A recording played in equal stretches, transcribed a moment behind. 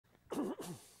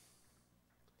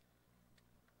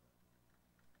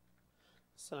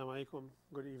Assalamu alaikum.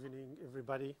 Good evening,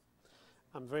 everybody.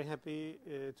 I'm very happy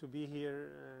to be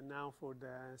here now for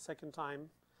the second time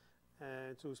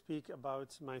to speak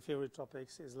about my favorite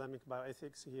topics, Islamic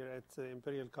bioethics, here at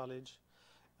Imperial College.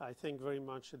 I thank very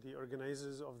much the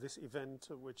organizers of this event,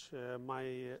 which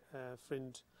my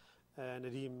friend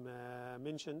Nadeem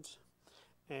mentioned.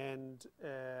 And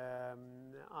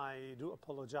I do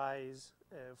apologize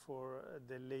for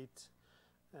the late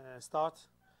start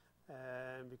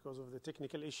because of the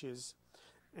technical issues.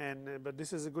 But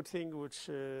this is a good thing, which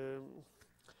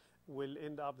will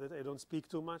end up that I don't speak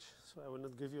too much, so I will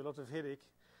not give you a lot of headache,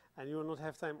 and you will not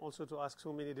have time also to ask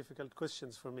so many difficult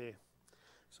questions for me.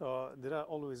 So there are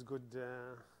always good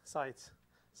sides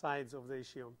of the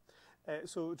issue.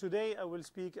 So today I will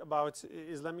speak about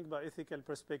Islamic bioethical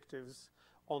perspectives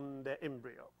on the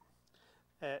embryo,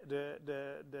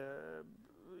 the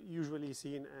usually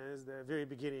seen as the very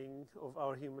beginning of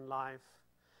our human life,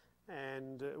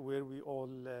 and where we all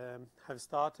have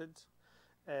started,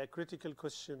 critical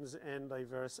questions and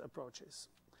diverse approaches.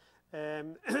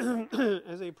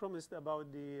 As I promised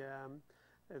about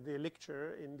the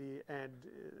lecture in the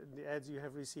ads you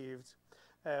have received,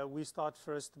 we start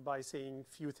first by saying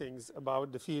a few things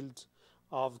about the field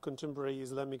of contemporary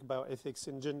Islamic bioethics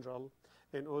in general,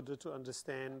 in order to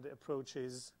understand the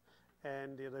approaches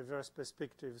and the diverse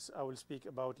perspectives I will speak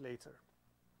about later.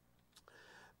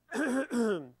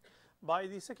 By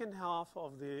the second half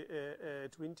of the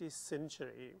 20th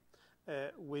century,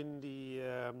 when the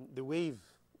wave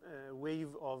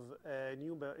of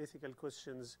new bioethical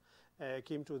questions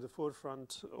came to the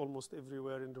forefront almost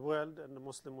everywhere in the world, and the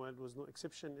Muslim world was no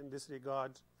exception in this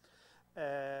regard,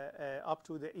 up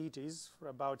to the 80s, for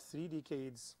about 3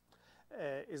 decades,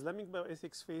 Islamic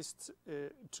bioethics faced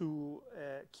two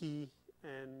key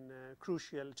and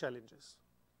crucial challenges.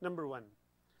 Number one,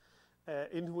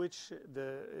 in which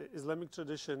the Islamic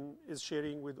tradition is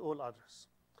sharing with all others.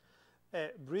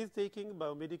 Breathtaking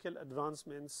biomedical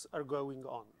advancements are going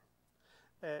on.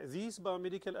 These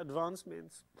biomedical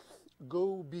advancements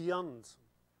go beyond,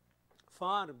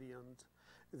 far beyond,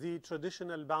 the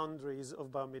traditional boundaries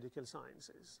of biomedical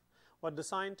sciences. What the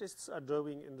scientists are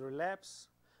doing in their labs,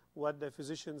 what the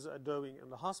physicians are doing in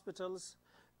the hospitals,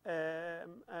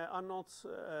 are not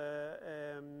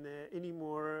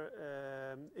anymore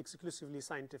exclusively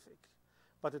scientific,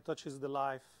 but it touches the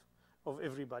life of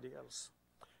everybody else.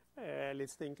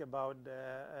 Let's think about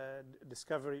the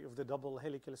discovery of the double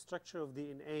helical structure of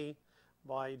DNA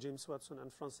by James Watson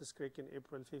and Francis Crick in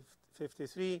April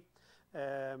 1953.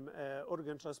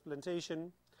 Organ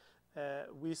transplantation.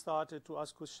 We started to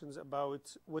ask questions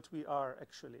about what we are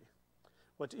actually.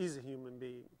 What is a human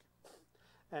being?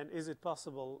 And is it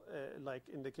possible, like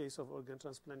in the case of organ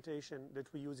transplantation,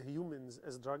 that we use humans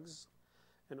as drugs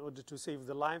in order to save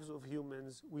the lives of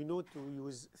humans? We know to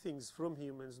use things from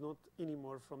humans, not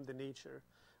anymore from the nature,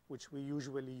 which we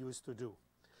usually used to do.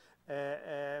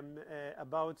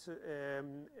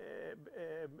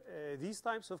 These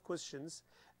types of questions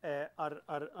are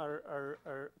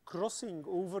crossing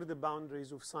over the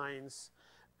boundaries of science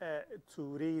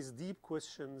to raise deep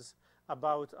questions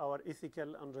about our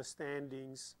ethical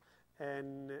understandings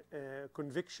and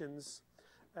convictions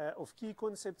of key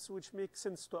concepts which make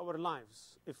sense to our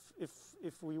lives.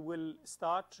 If we will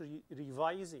start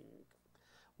revising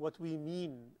what we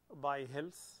mean by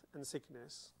health and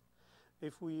sickness,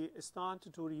 if we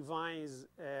start to revise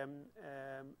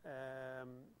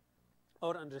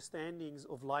our understandings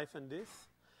of life and death,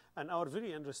 and our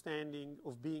very understanding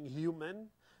of being human,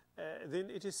 then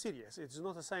it is serious. It's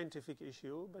not a scientific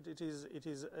issue, but it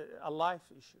is a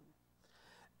life issue.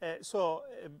 So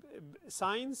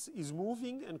science is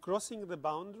moving and crossing the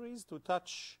boundaries to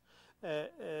touch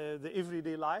the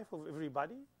everyday life of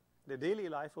everybody, the daily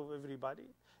life of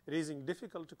everybody, raising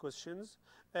difficult questions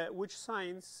which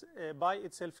science by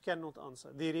itself cannot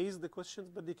answer. They raise the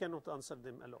questions, but they cannot answer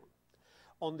them alone.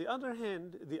 On the other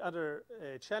hand, the other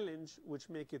challenge, which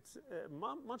make it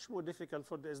much more difficult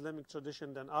for the Islamic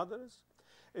tradition than others,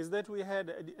 is that we had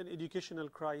an educational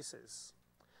crisis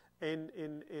in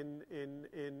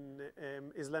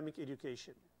Islamic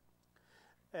education.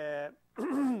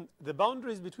 The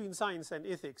boundaries between science and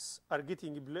ethics are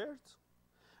getting blurred,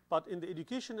 but in the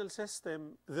educational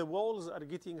system, the walls are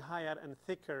getting higher and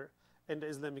thicker in the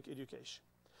Islamic education.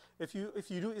 If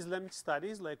you do Islamic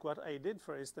studies, like what I did,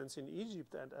 for instance, in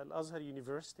Egypt at Al-Azhar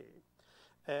University,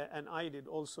 and I did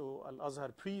also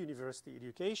Al-Azhar pre-university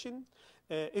education,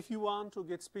 if you want to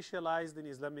get specialized in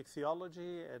Islamic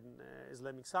theology and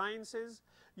Islamic sciences,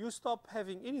 you stop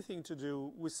having anything to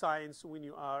do with science when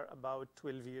you are about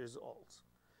 12 years old.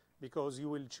 because you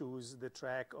will choose the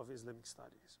track of Islamic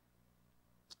studies.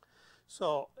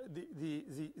 So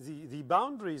the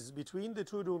boundaries between the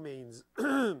two domains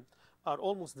are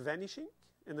almost vanishing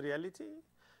in reality,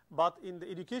 but in the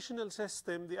educational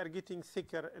system they are getting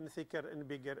thicker and thicker and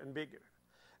bigger and bigger.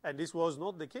 And this was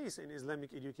not the case in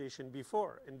Islamic education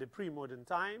before. In the pre-modern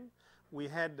time, we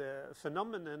had a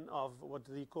phenomenon of what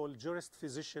they call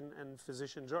jurist-physician and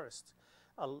physician-jurist.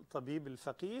 Al-Tabib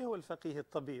al-Faqih wal-Faqih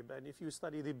al-Tabib. And if you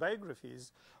study the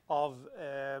biographies of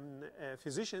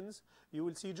physicians, you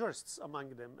will see jurists among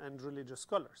them and religious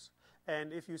scholars.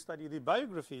 And if you study the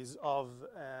biographies of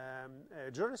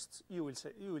jurists, you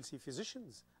will see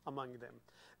physicians among them.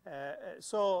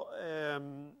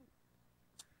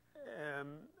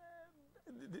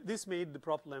 This made the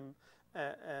problem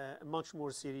much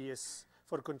more serious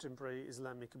for contemporary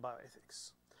Islamic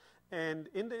bioethics. And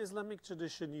in the Islamic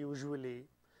tradition, usually,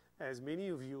 as many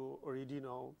of you already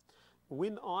know,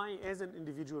 when I, as an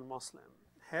individual Muslim,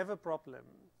 have a problem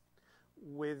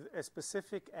with a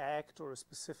specific act or a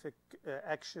specific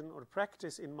action or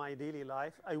practice in my daily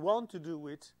life, I want to do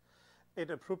it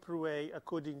in a proper way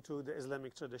according to the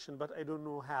Islamic tradition, but I don't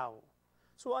know how.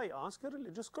 So I ask a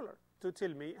religious scholar to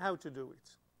tell me how to do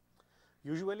it.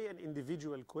 Usually an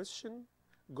individual question,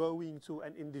 going to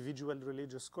an individual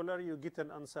religious scholar, you get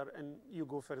an answer and you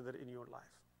go further in your life.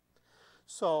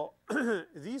 So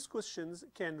these questions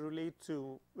can relate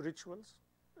to rituals,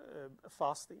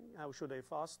 fasting, how should I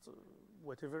fast,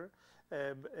 whatever,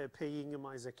 paying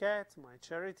my zakat, my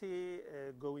charity,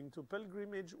 going to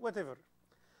pilgrimage, whatever.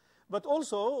 But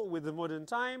also, with the modern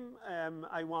time,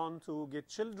 I want to get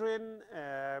children.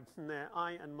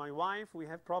 I and my wife, we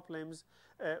have problems.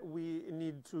 We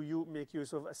need to make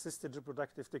use of assisted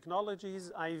reproductive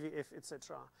technologies, IVF,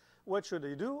 etc. What should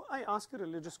I do? I ask a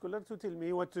religious scholar to tell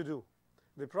me what to do.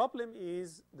 The problem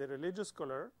is the religious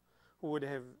scholar who would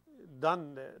have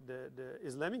done the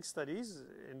Islamic studies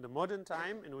in the modern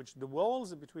time, in which the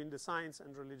walls between the science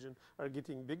and religion are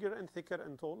getting bigger and thicker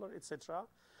and taller, etc.,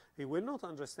 he will not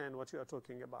understand what you are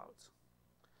talking about.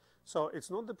 So it's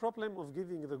not the problem of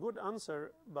giving the good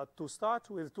answer, but to start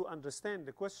with, to understand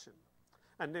the question,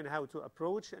 and then how to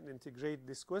approach and integrate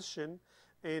this question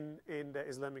in the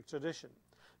Islamic tradition.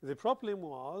 The problem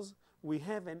was we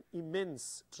have an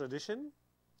immense tradition,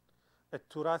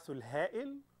 التراث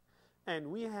الهائل, and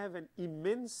we have an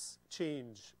immense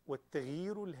change,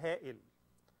 والتغيير الهائل.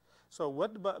 So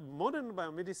what modern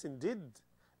biomedicine did,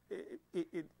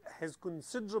 it has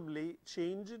considerably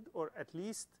changed, or at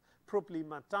least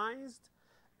problematized,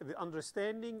 the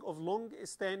understanding of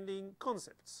long-standing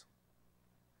concepts.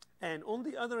 And on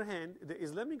the other hand, the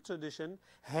Islamic tradition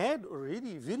had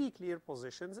already very clear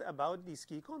positions about these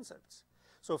key concepts.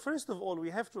 So first of all, we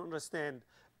have to understand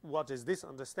what is this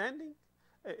understanding,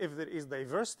 if there is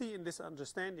diversity in this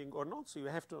understanding or not. So you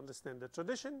have to understand the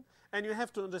tradition, and you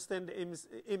have to understand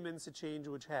the immense change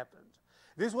which happened.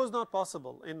 This was not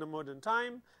possible in the modern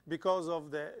time because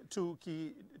of the two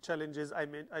key challenges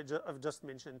I've just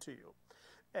mentioned to you.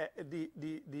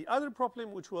 The other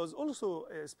problem, which was also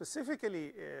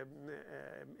specifically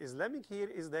Islamic here,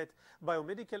 is that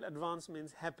biomedical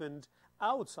advancements happened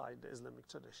outside the Islamic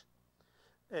tradition.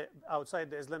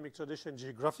 Outside the Islamic tradition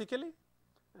geographically.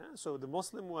 So the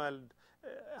Muslim world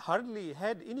hardly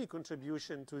had any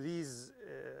contribution to these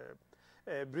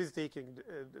breathtaking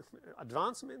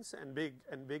advancements and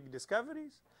big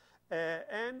discoveries,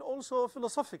 and also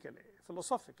philosophically,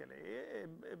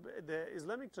 the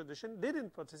Islamic tradition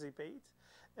didn't participate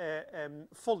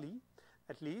fully,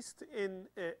 at least, in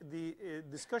the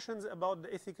discussions about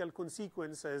the ethical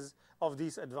consequences of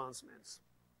these advancements.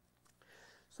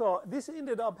 So this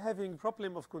ended up having a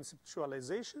problem of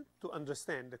conceptualization, to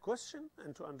understand the question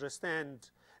and to understand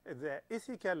the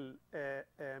ethical,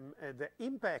 the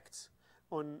impacts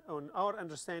on our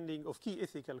understanding of key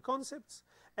ethical concepts,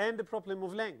 and the problem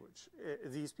of language.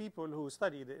 These people who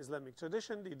study the Islamic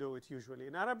tradition, they do it usually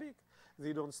in Arabic.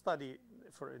 They don't study,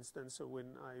 for instance,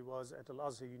 when I was at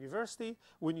Al-Azhar University,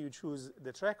 when you choose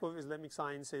the track of Islamic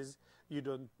sciences, you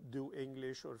don't do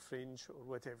English or French or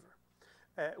whatever,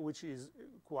 which is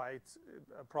quite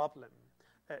a problem,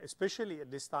 especially at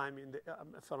this time in the,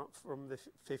 from the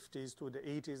 50s to the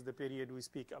 80s, the period we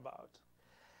speak about.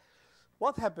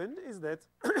 What happened is that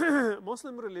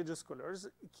Muslim religious scholars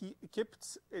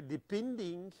kept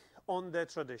depending on their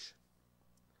tradition,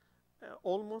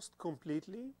 almost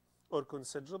completely or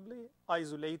considerably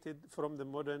isolated from the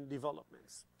modern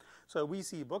developments. So we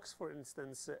see books, for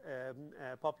instance,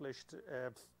 published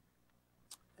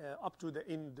up to the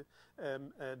end,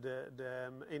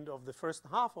 end of the first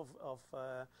half of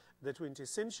the 20th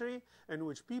century, in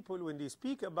which people, when they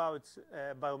speak about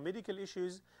biomedical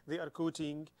issues, they are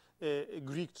quoting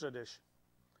Greek tradition.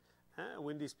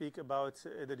 When they speak about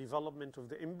the development of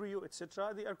the embryo,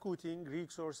 etc., they are quoting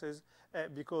Greek sources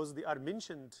because they are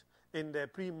mentioned in the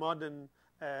pre-modern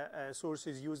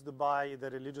sources used by the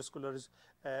religious scholars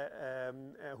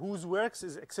whose works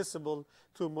is accessible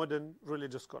to modern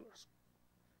religious scholars.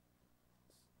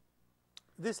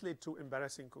 This led to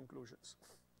embarrassing conclusions.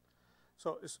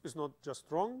 So it's not just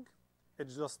wrong,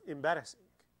 it's just embarrassing,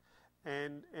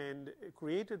 and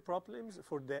created problems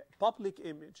for the public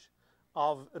image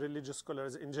of religious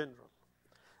scholars in general.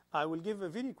 I will give a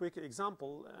very quick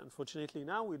example. Unfortunately,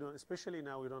 now we don't, especially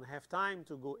now we don't have time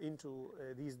to go into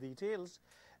these details.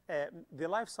 The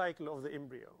life cycle of the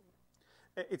embryo.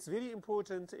 It's very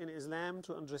important in Islam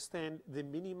to understand the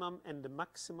minimum and the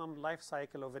maximum life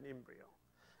cycle of an embryo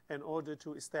in order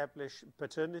to establish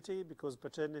paternity, because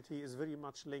paternity is very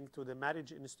much linked to the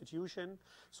marriage institution.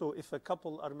 So if a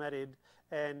couple are married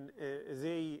and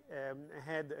they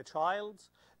had a child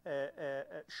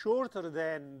shorter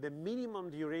than the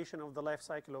minimum duration of the life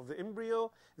cycle of the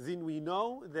embryo, then we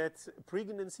know that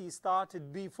pregnancy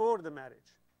started before the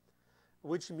marriage,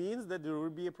 which means that there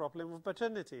will be a problem of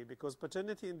paternity, because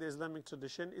paternity in the Islamic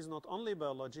tradition is not only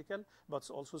biological, but it's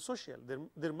also social.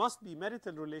 There must be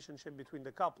marital relationship between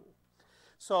the couple.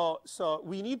 So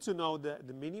we need to know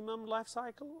the minimum life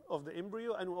cycle of the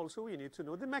embryo, and also we need to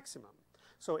know the maximum.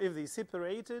 So if they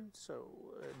separated, so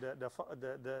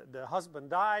the husband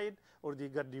died, or they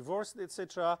got divorced,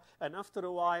 etc., and after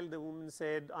a while the woman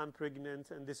said, I'm pregnant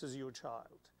and this is your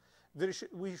child,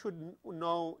 we should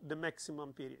know the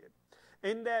maximum period.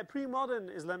 In the pre-modern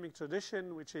Islamic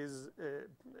tradition, which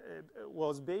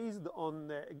was based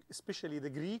on especially the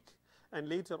Greek and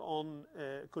later on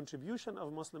contribution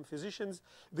of Muslim physicians,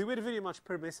 they were very much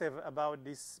permissive about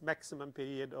this maximum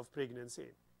period of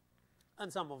pregnancy.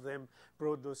 And some of them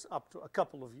brought this up to a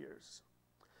couple of years.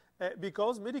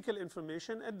 Because medical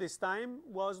information at this time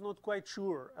was not quite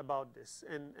sure about this,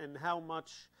 and how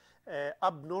much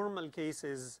abnormal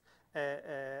cases,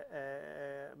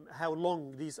 how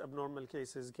long these abnormal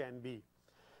cases can be.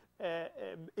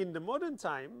 In the modern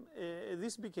time,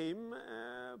 this became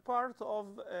part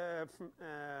of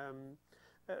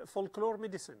folklore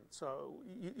medicine. So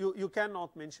you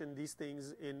cannot mention these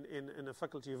things in a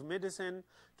faculty of medicine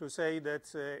to say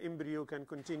that embryo can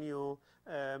continue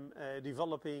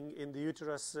developing in the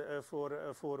uterus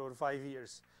for 4 or 5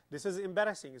 years. This is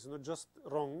embarrassing. It's not just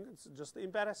wrong, it's just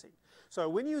embarrassing. So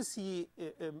when you see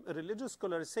religious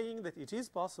scholars saying that it is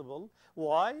possible,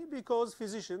 why? Because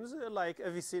physicians like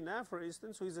Avicenna, for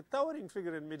instance, who is a towering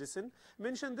figure in medicine,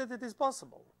 mentioned that it is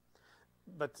possible.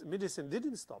 But medicine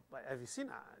didn't stop by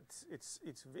Avicenna.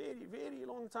 It's very, very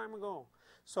long time ago.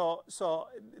 So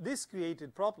this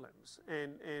created problems,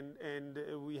 and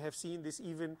we have seen this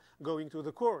even going to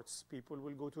the courts. People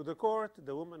will go to the court,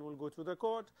 the woman will go to the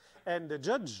court, and the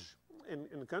judge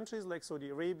in countries like Saudi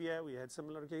Arabia, we had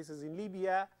similar cases in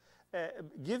Libya,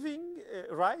 giving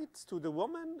rights to the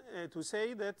woman to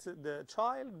say that the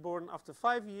child born after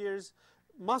 5 years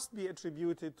must be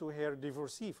attributed to her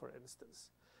divorcee, for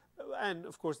instance. And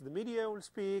of course the media will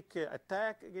speak,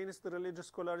 attack against the religious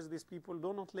scholars, these people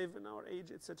do not live in our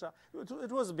age, etc.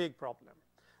 It was a big problem.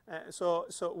 So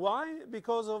why?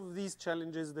 Because of these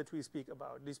challenges that we speak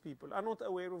about. These people are not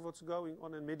aware of what's going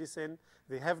on in medicine,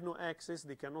 they have no access,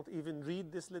 they cannot even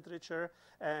read this literature,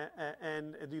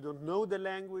 and they don't know the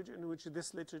language in which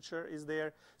this literature is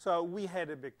there. So we had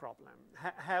a big problem,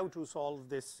 how to solve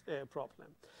this problem.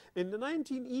 In the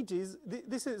 1980s,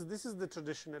 this is the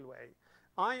traditional way.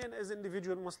 I, as an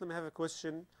individual Muslim, have a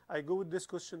question. I go with this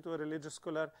question to a religious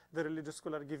scholar. The religious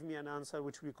scholar gives me an answer,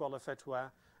 which we call a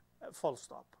fatwa, full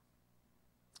stop.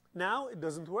 Now, it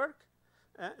doesn't work.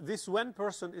 This one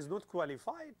person is not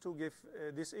qualified to give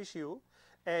this issue.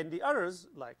 And the others,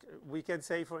 like we can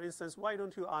say, for instance, why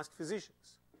don't you ask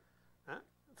physicians?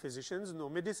 Physicians know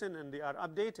medicine and they are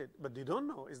updated, but they don't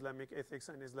know Islamic ethics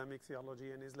and Islamic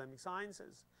theology and Islamic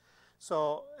sciences.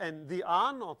 So, and they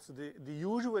are not the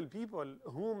usual people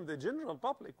whom the general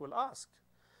public will ask.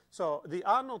 So they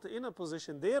are not in a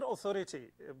position, their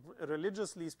authority,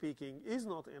 religiously speaking, is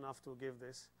not enough to give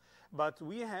this. But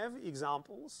we have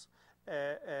examples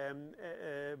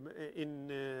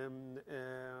in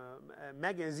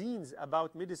magazines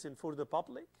about medicine for the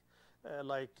public,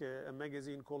 like a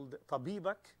magazine called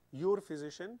Tabibak, Your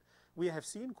Physician. We have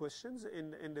seen questions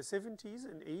in the 70s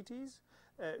and 80s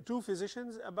two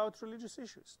physicians about religious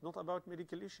issues, not about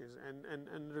medical issues.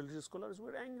 And religious scholars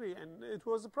were angry, and it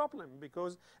was a problem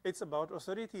because it's about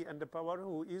authority and the power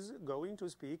who is going to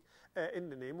speak in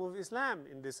the name of Islam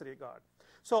in this regard.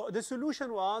 So the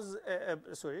solution was,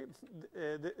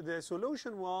 the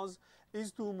solution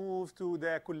is to move to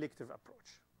the collective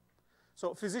approach.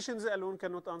 So physicians alone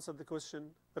cannot answer the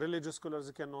question. Religious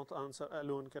scholars cannot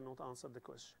answer the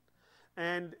question.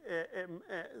 And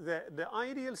the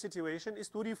ideal situation is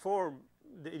to reform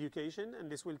the education, and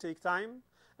this will take time,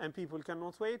 and people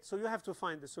cannot wait. So you have to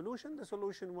find the solution. The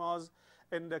solution was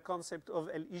in the concept of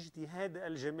al-ijtihad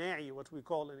al-jama'i, what we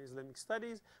call in Islamic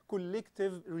studies,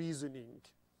 collective reasoning.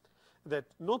 That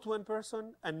not one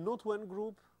person and not one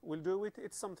group will do it.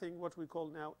 It's something what we call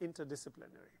now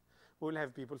interdisciplinary. We'll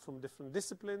have people from different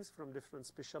disciplines, from different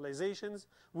specializations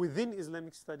within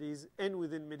Islamic studies and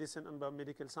within medicine and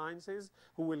biomedical sciences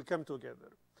who will come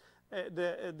together.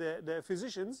 The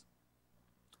physicians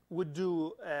would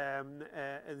do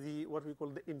what we call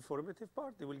the informative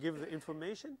part. They will give the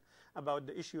information about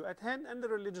the issue at hand, and the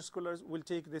religious scholars will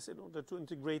take this in order to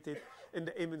integrate it in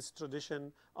the immense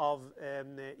tradition of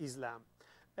Islam.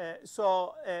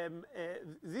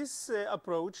 This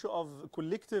approach of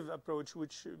collective approach,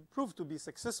 which proved to be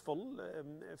successful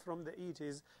from the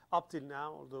 80s up till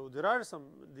now, although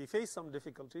they face some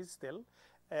difficulties still,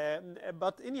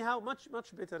 but anyhow much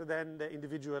better than the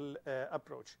individual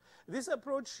approach. This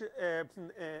approach,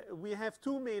 we have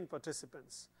two main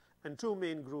participants and two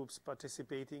main groups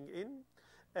participating in.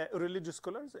 Religious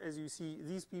scholars, as you see,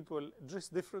 these people dress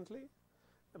differently,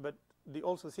 but they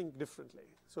also think differently.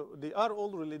 So they are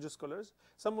all religious scholars.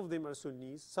 Some of them are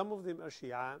Sunnis, some of them are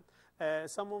Shia,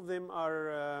 some of them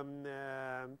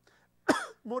are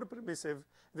more permissive,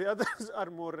 the others are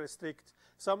more strict.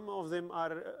 Some of them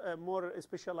are more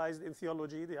specialized in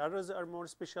theology, the others are more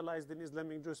specialized in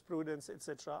Islamic jurisprudence,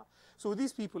 etc. So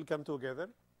these people come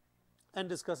together and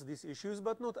discuss these issues,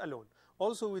 but not alone.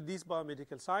 Also with these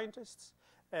biomedical scientists,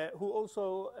 who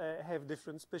also have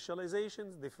different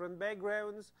specializations, different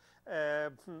backgrounds.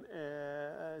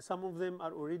 Some of them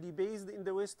are already based in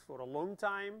the West for a long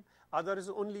time. Others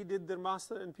only did their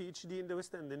master and PhD in the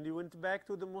West, and then they went back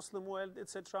to the Muslim world,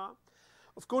 etc.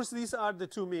 Of course, these are the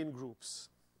two main groups.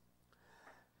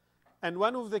 And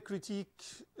one of the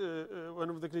critiques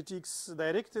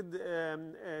directed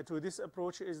to this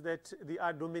approach is that they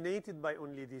are dominated by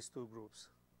only these two groups.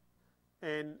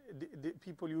 And the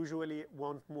people usually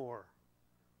want more.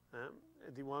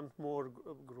 They want more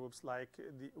groups, like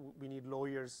we need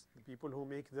lawyers, the people who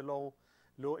make the law.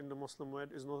 Law in the Muslim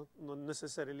world is not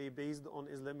necessarily based on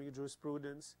Islamic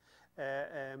jurisprudence. We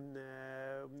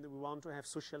want to have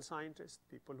social scientists,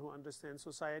 people who understand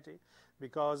society,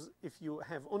 because if you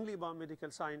have only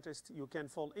biomedical scientists, you can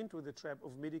fall into the trap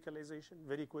of medicalization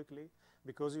very quickly,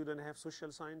 because you don't have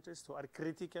social scientists who are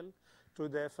critical to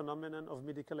the phenomenon of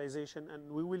medicalization. And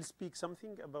we will speak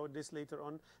something about this later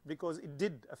on, because it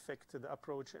did affect the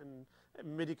approach, and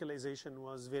medicalization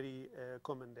was very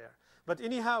common there. But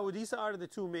anyhow, these are the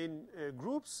two main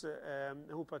groups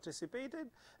who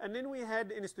participated. And then we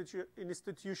had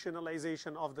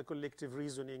institutionalization of the collective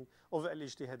reasoning of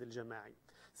al-ijtihad al-jama'i.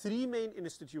 Three main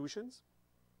institutions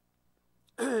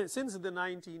since the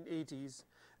 1980s.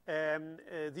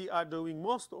 They are doing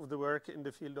most of the work in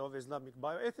the field of Islamic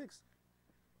bioethics.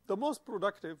 The most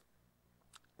productive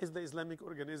is the Islamic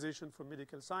Organization for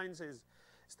Medical Sciences,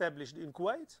 established in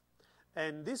Kuwait.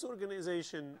 And this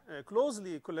organization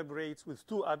closely collaborates with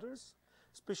two others,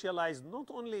 specialized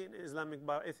not only in Islamic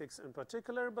bioethics in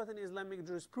particular, but in Islamic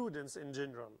jurisprudence in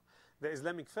general. The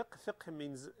Islamic fiqh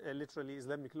means literally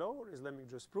Islamic law or Islamic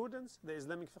jurisprudence, the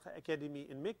Islamic Fiqh Academy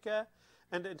in Mecca,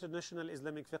 and the International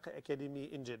Islamic Fiqh Academy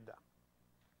in Jeddah.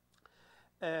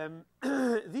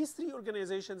 These three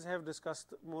organizations have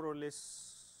discussed more or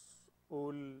less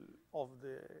all of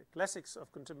the classics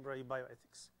of contemporary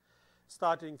bioethics,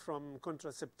 starting from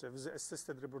contraceptives,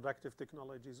 assisted reproductive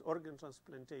technologies, organ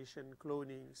transplantation,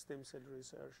 cloning, stem cell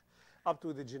research, up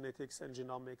to the genetics and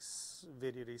genomics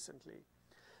very recently.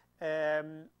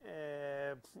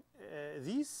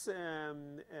 These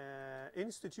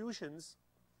institutions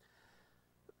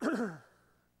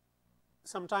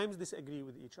sometimes disagree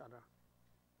with each other.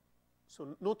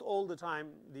 So not all the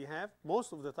time they have,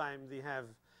 most of the time they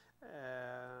have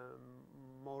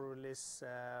more or less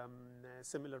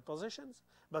similar positions,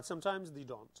 but sometimes they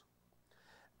don't.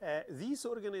 These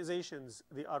organizations,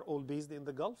 they are all based in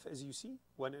the Gulf, as you see,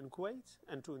 one in Kuwait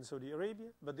and two in Saudi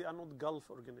Arabia, but they are not Gulf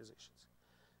organizations.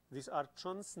 These are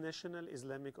transnational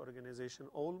Islamic organizations.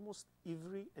 Almost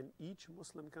every and each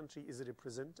Muslim country is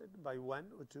represented by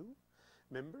one or two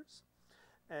members.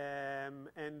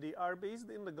 And they are based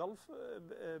in the Gulf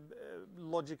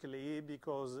logically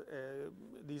because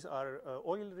these are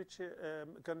oil-rich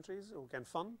countries who can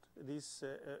fund these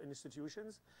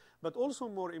institutions, but also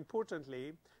more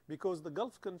importantly because the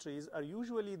Gulf countries are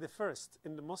usually the first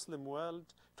in the Muslim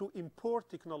world to import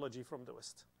technology from the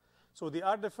West. So they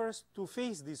are the first to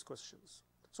face these questions.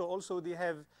 So also they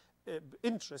have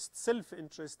interest,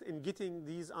 self-interest in getting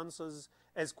these answers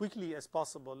as quickly as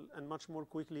possible and much more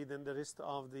quickly than the rest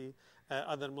of the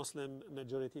other Muslim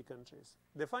majority countries.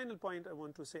 The final point I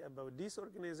want to say about these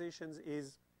organizations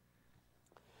is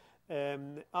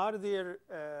are there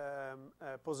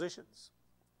positions,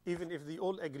 even if they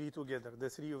all agree together, the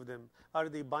three of them, are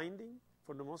they binding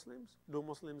for the Muslims? Do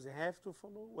Muslims have to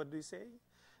follow what they say?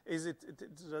 Does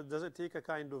it take a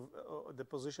kind of the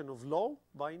position of law,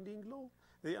 binding law?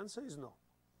 The answer is no.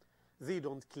 They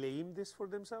don't claim this for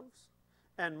themselves,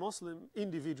 and Muslim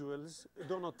individuals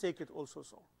do not take it also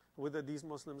so. Whether these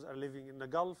Muslims are living in the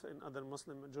Gulf, in other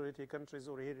Muslim majority countries,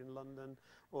 or here in London,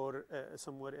 or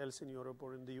somewhere else in Europe,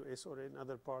 or in the US, or in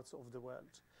other parts of the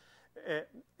world.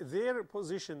 Their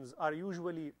positions are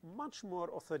usually much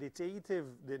more authoritative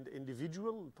than the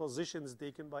individual positions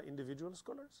taken by individual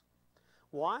scholars.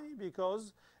 Why?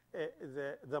 Because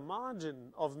the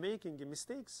margin of making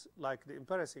mistakes, like the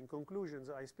embarrassing conclusions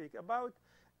I speak about,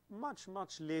 much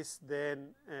less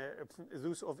than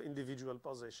those of individual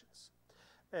positions.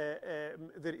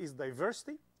 There is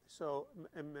diversity. So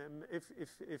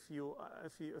if you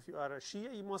are a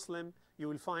Shia Muslim, you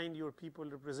will find your people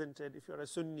represented. If you are a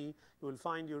Sunni, you will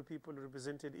find your people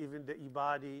represented, even the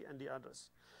Ibadi and the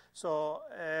others. So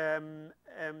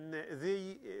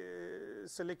they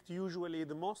select usually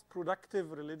the most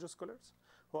productive religious scholars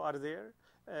who are there,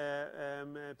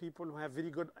 people who have very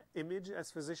good image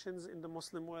as physicians in the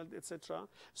Muslim world, etc.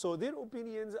 So their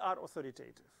opinions are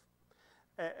authoritative.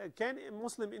 Can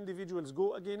Muslim individuals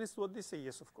go against what they say?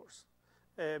 Yes, of course.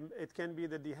 It can be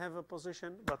that they have a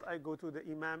position, but I go to the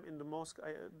Imam in the mosque,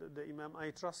 the Imam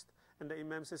I trust, and the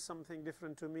Imam says something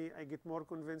different to me. I get more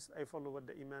convinced, I follow what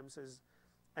the Imam says,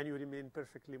 and you remain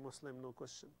perfectly Muslim, no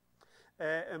question.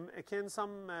 Can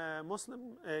some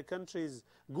Muslim countries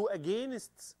go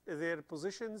against their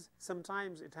positions?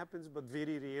 Sometimes it happens, but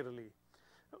very rarely.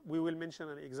 We will mention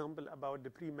an example about the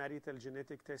premarital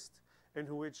genetic test, in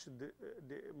which the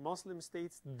Muslim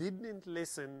states didn't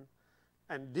listen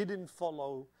and didn't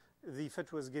follow the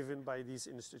fatwas given by these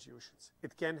institutions.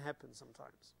 It can happen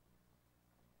sometimes.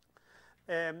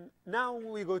 Now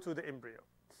we go to the embryo.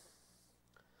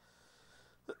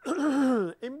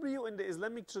 Embryo in the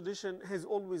Islamic tradition has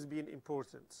always been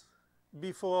important.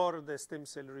 Before the stem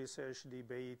cell research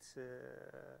debate,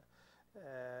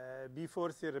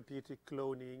 before therapeutic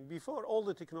cloning, before all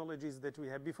the technologies that we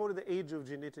have, before the age of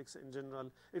genetics in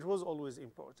general, it was always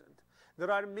important. There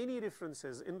are many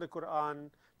references in the Quran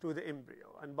to the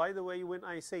embryo. And by the way, when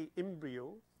I say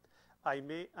embryo, I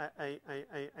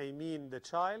mean the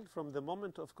child from the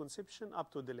moment of conception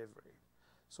up to delivery.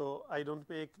 So I don't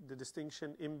make the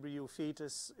distinction embryo,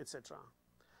 fetus, etc.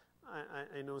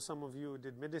 I know some of you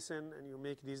did medicine and you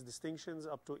make these distinctions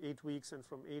up to 8 weeks, and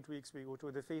from 8 weeks we go to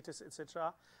the fetus,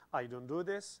 etc. I don't do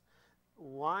this.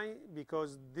 Why?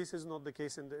 Because this is not the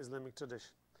case in the Islamic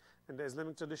tradition. In the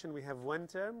Islamic tradition we have one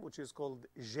term which is called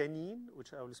janeen,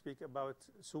 which I will speak about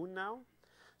soon now.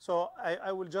 So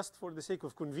I will just, for the sake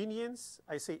of convenience,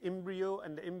 I say embryo,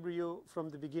 and the embryo from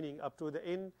the beginning up to the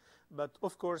end, but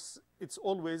of course it's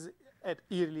always at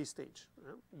early stage,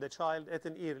 the child at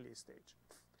an early stage.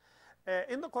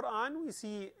 In the Quran, we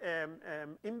see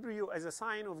embryo as a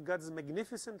sign of God's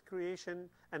magnificent creation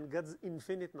and God's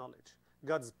infinite knowledge.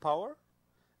 God's power,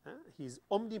 He's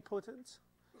omnipotent.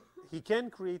 He can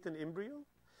create an embryo,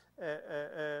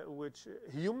 which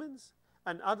humans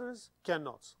and others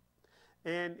cannot.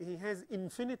 And He has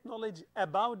infinite knowledge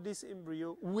about this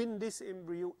embryo when this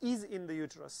embryo is in the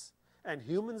uterus. And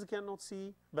humans cannot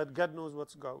see, but God knows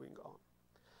what's going on.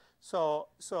 So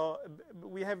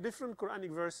we have different Quranic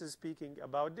verses speaking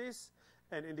about this,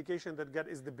 an indication that God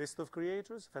is the best of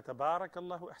creators. فَتَبَارَكَ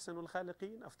اللَّهُ أَحْسَنُ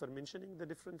الْخَالِقِينَ, after mentioning the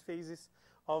different phases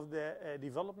of the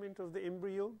development of the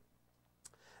embryo,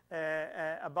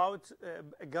 about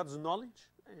God's knowledge,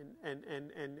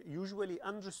 and usually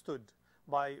understood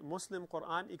by Muslim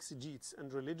Quran exegetes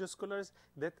and religious scholars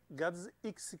that God's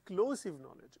exclusive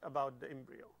knowledge about the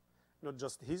embryo. Not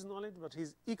just His knowledge, but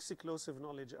His exclusive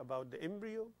knowledge about the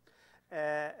embryo.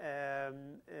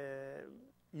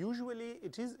 Usually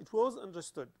it was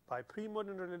understood by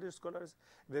pre-modern religious scholars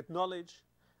that knowledge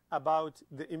about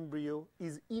the embryo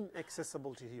is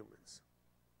inaccessible to humans.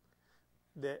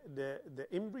 The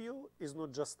embryo is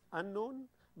not just unknown,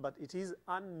 but it is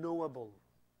unknowable.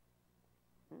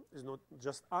 It's not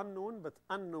just unknown, but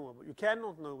unknowable. You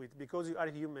cannot know it because you are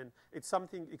human. It's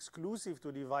something exclusive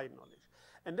to divine knowledge.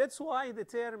 And that's why the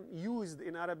term used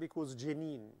in Arabic was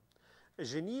janeen.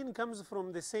 Janeen comes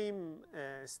from the same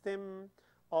stem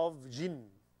of jinn.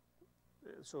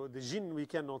 So the jinn we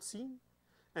cannot see,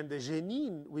 and the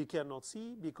janeen we cannot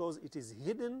see because it is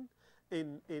hidden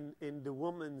in the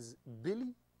woman's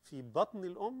belly, fi batn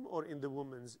al-umm, or in the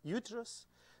woman's uterus.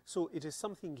 So it is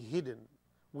something hidden.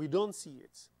 We don't see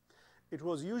it. It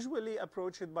was usually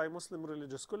approached by Muslim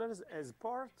religious scholars as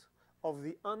part of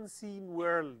the unseen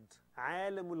world,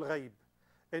 alamul ghayb,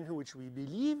 in which we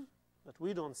believe but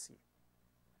we don't see.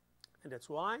 And that's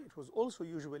why it was also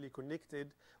usually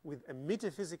connected with a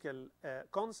metaphysical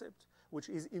concept, which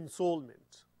is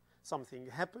ensoulment. Something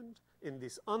happened in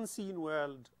this unseen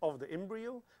world of the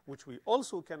embryo, which we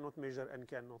also cannot measure and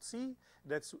cannot see.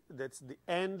 That's the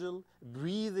angel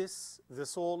breathes the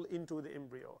soul into the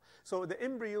embryo. So the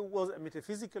embryo was a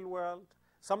metaphysical world,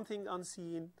 something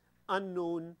unseen,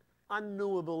 unknown,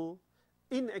 unknowable,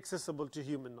 inaccessible to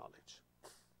human knowledge.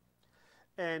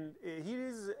 And here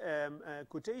is a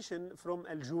quotation from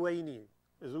Al-Juwayni.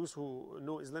 Those who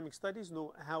know Islamic studies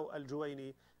know how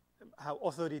Al-Juwayni, how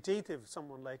authoritative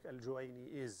someone like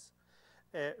Al-Juwayni is.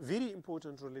 A very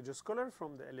important religious scholar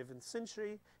from the 11th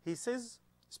century. He says,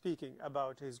 speaking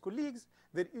about his colleagues,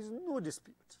 there is no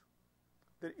dispute.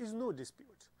 There is no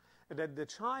dispute that the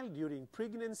child during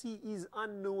pregnancy is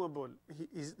unknowable.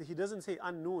 He doesn't say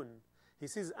unknown. He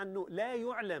says unknown. لا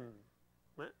يعلم.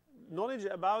 Knowledge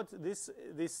about this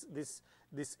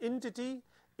entity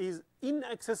is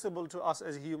inaccessible to us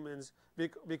as humans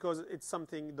because it's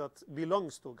something that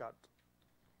belongs to God.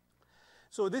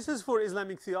 So this is for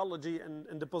Islamic theology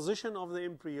and the position of the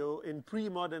embryo in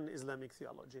pre-modern Islamic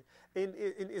theology. In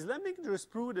Islamic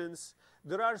jurisprudence,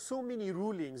 there are so many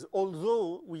rulings,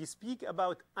 although we speak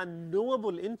about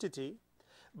unknowable entity,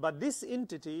 but this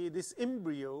entity, this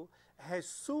embryo, has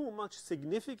so much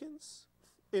significance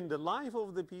in the life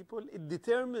of the people. It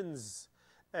determines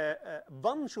a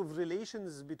bunch of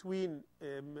relations between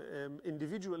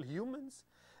individual humans,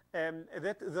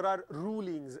 that there are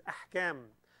rulings, ahkam,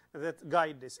 that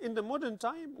guide this. In the modern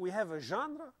time, we have a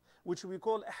genre which we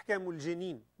call ahkamul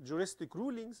janeen, juristic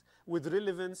rulings with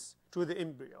relevance to the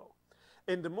embryo.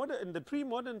 In the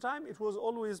pre-modern time, it was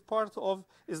always part of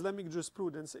Islamic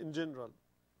jurisprudence in general.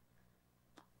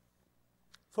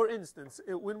 For instance,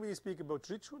 when we speak about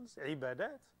rituals,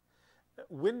 ibadat,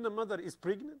 when the mother is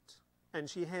pregnant and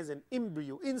she has an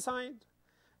embryo inside,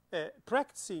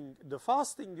 practicing the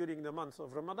fasting during the month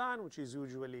of Ramadan, which is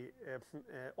usually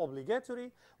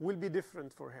obligatory, will be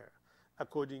different for her.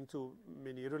 According to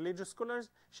many religious scholars,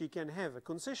 she can have a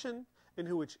concession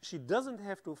in which she doesn't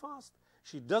have to fast,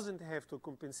 she doesn't have to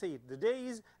compensate the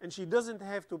days, and she doesn't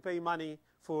have to pay money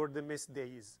for the missed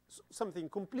days. Something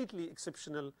completely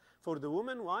exceptional for the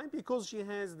woman. Why? Because she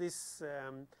has this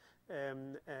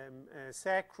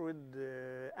sacred,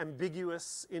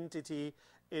 ambiguous entity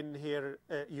in her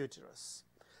uterus.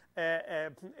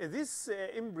 This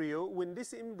embryo, when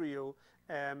this embryo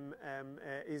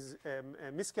is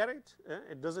miscarried,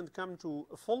 it doesn't come to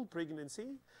full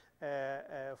pregnancy,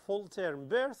 full-term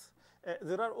birth,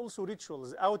 there are also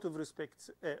rituals out of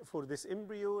respect for this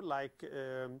embryo,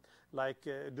 like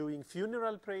doing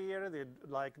funeral prayer,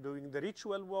 like doing the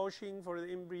ritual washing for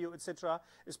the embryo, etc.,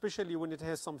 especially when it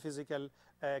has some physical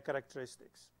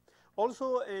characteristics.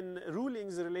 Also, in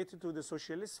rulings related to the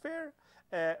social sphere,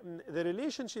 the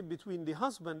relationship between the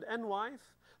husband and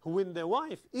wife, when the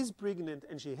wife is pregnant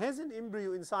and she has an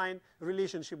embryo inside,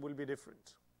 relationship will be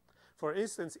different. For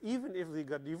instance, even if they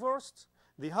got divorced,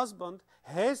 the husband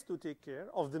has to take care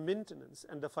of the maintenance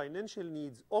and the financial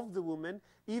needs of the woman,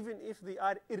 even if they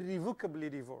are irrevocably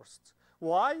divorced.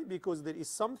 Why? Because there is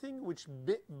something which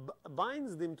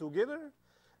binds them together,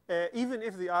 even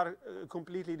if they are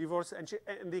completely divorced and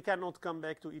they cannot come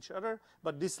back to each other,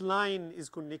 but this line is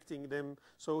connecting them.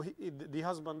 So the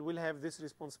husband will have this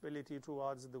responsibility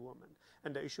towards the woman,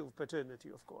 and the issue of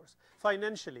paternity, of course.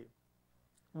 Financially,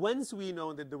 once we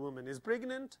know that the woman is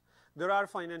pregnant, there are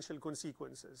financial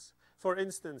consequences. For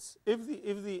instance, if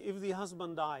the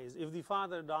husband dies, if the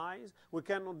father dies, we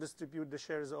cannot distribute the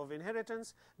shares of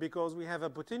inheritance because we have a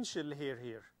potential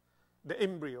here, the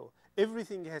embryo.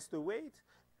 Everything has to wait.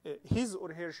 His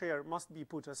or her share must be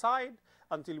put aside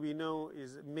until we know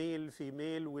is male,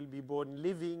 female, will be born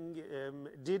living,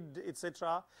 dead,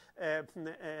 etc.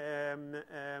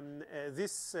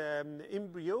 This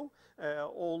embryo,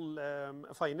 all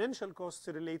financial costs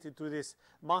related to this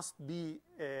must be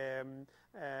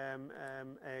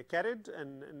carried,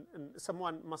 and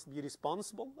someone must be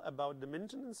responsible about the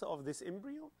maintenance of this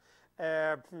embryo.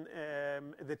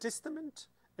 the testament.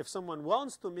 If someone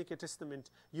wants to make a testament,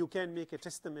 you can make a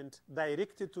testament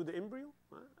directed to the embryo.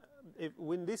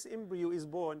 When this embryo is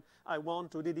born, I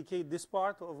want to dedicate this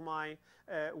part of my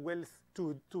wealth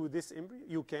to this embryo.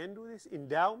 You can do this.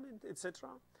 Endowment, etc.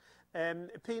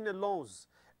 Penal laws.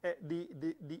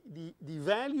 The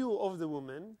value of the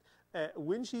woman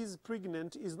when she is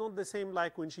pregnant is not the same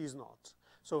like when she is not.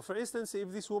 So, for instance,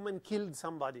 if this woman killed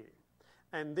somebody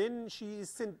and then she is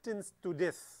sentenced to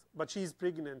death, but she is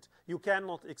pregnant, you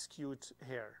cannot execute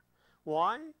her.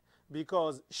 Why?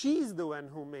 Because she is the one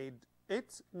who made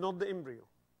it, not the embryo.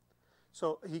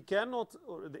 So he cannot,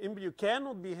 or the embryo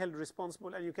cannot be held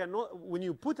responsible, and you cannot, when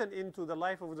you put an end to the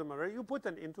life of the mother, you put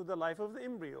an end to the life of the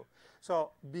embryo.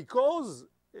 So because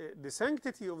the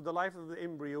sanctity of the life of the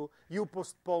embryo, you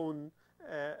postpone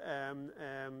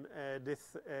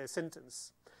death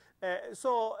sentence.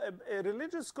 So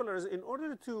religious scholars, in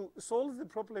order to solve the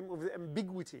problem of the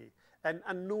ambiguity and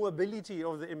unknowability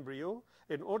of the embryo,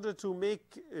 in order to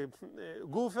make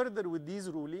go further with these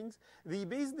rulings, they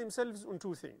base themselves on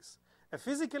two things: a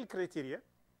physical criteria,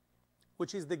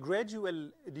 which is the gradual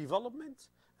development,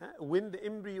 when the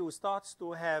embryo starts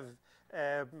to have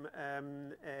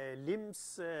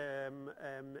limbs,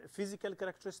 physical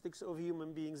characteristics of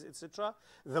human beings, etc.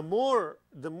 The more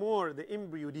the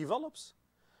embryo develops,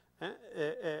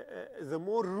 the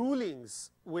more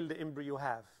rulings will the embryo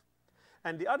have.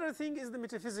 And the other thing is the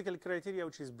metaphysical criteria,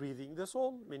 which is breathing the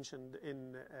soul, mentioned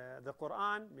in the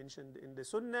Quran, mentioned in the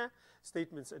Sunnah,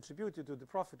 statements attributed to the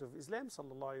Prophet of Islam,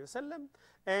 sallallahu alaihi wasallam,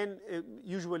 and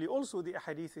usually also the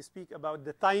hadith speak about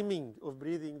the timing of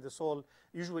breathing the soul,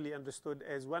 usually understood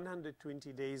as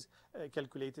 120 days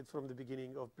calculated from the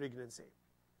beginning of pregnancy.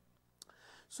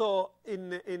 So in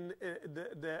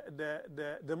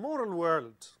the moral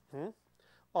world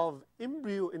of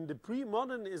embryo in the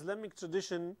pre-modern Islamic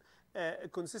tradition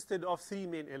consisted of three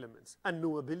main elements: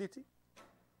 unknowability,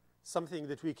 something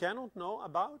that we cannot know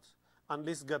about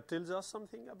unless God tells us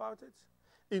something about it;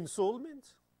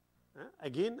 ensoulment,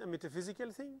 again a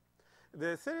metaphysical thing.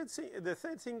 The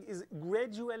third thing is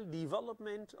gradual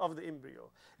development of the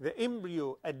embryo. The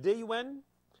embryo at day one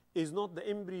is not the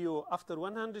embryo after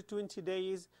 120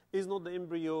 days, is not the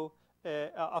embryo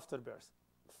after birth,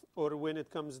 or when it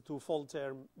comes to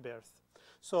full-term birth.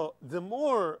 So the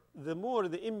more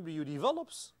the embryo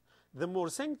develops, the more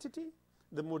sanctity,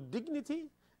 the more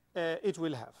dignity it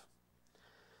will have.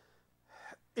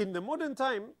 In the modern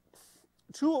time,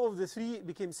 two of the three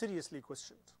became seriously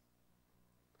questioned.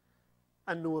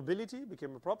 Unknowability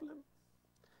became a problem.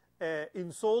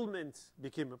 Ensoulment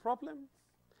became a problem.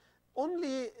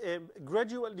 Only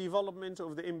gradual development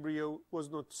of the embryo was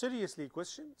not seriously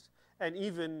questioned. And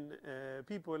even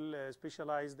people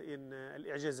specialized in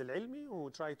al-i'jaz al-ilmi,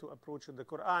 who try to approach the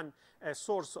Quran as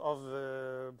source of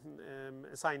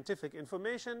scientific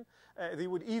information, they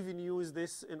would even use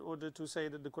this in order to say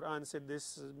that the Quran said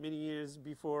this many years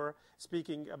before,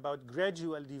 speaking about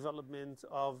gradual development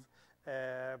of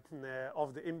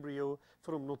the embryo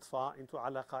from nutfa into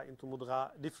alaqa, into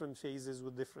mudgha, different phases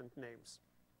with different names.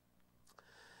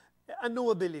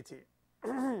 Unknowability.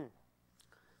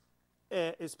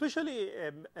 Especially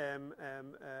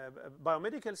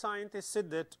biomedical scientists said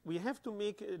that we have to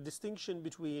make a distinction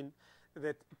between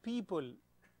that people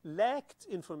lacked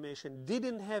information,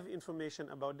 didn't have information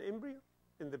about the embryo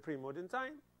in the pre-modern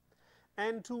time,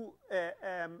 and to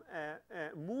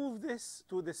move this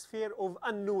to the sphere of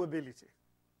unknowability.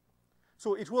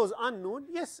 So it was unknown.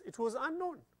 Yes, it was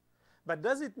unknown. But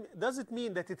does it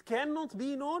mean that it cannot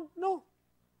be known? No.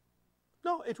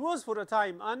 No, it was for a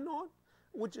time unknown,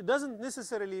 which doesn't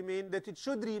necessarily mean that it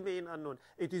should remain unknown.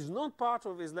 It is not part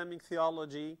of Islamic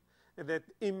theology that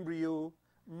embryo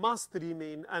must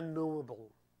remain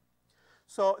unknowable.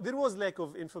 So there was lack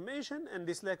of information, and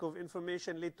this lack of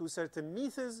information led to certain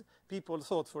myths. People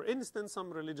thought, for instance,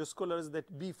 some religious scholars,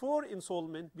 that before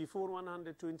ensoulment, before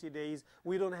 120 days,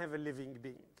 we don't have a living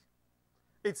being.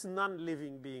 It's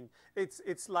non-living being.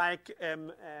 It's like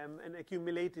an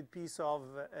accumulated piece of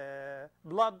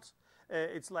blood.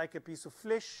 It's like a piece of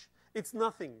flesh. It's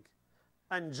nothing.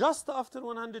 And just after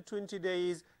 120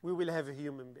 days, we will have a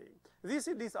human being.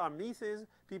 These are myths.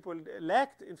 People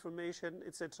lacked information,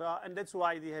 etc. And that's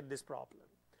why they had this problem.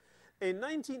 In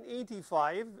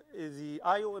 1985, the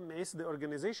IOMS, the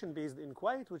organization based in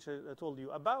Kuwait, which I told you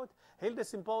about, held a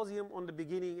symposium on the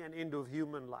beginning and end of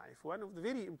human life. One of the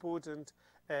very important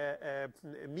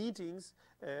meetings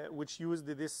which used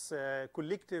this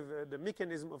the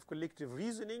mechanism of collective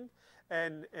reasoning,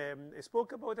 and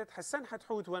spoke about it. Hassan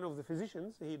Hathout, one of the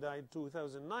physicians, he died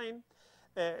 2009,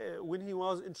 when he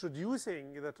was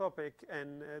introducing the topic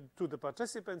and to the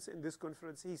participants in this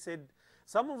conference, he said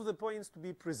some of the points to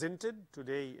be presented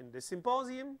today in the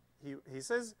symposium, he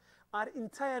says, are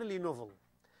entirely novel,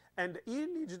 and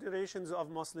early generations of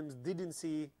Muslims didn't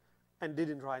see and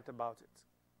didn't write about it.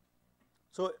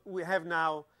 So we have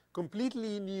now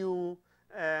completely new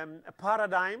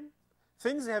paradigm.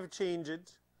 Things have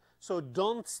changed, so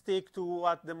don't stick to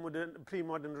what the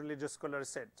pre-modern religious scholars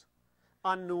said.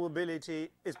 Unknowability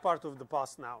is part of the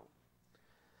past now.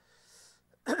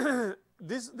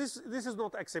 This is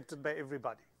not accepted by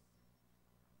everybody.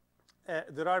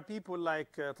 There are people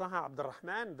like Taha Abdul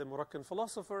Rahman, the Moroccan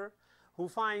philosopher, who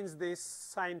finds this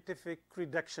scientific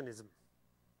reductionism.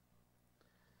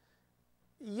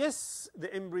 Yes,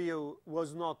 the embryo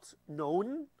was not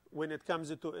known when it comes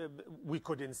to, we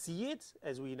couldn't see it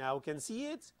as we now can see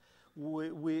it.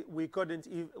 We couldn't,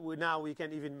 now we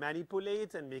can even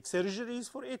manipulate and make surgeries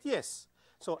for it, yes.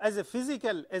 So as a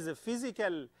physical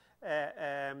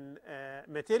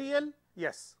material,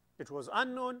 yes, it was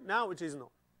unknown, now it is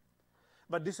known.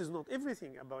 But this is not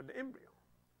everything about the embryo.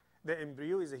 The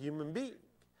embryo is a human being,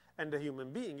 and the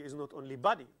human being is not only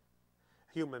body.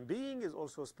 Human being is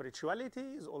also spirituality,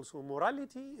 is also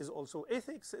morality, is also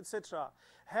ethics, etc.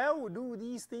 How do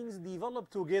these things develop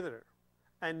together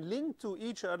and link to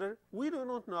each other? We do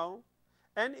not know,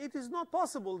 and it is not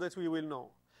possible that we will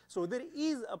know. So there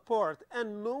is a part, a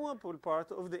knowable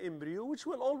part of the embryo which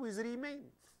will always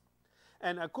remain.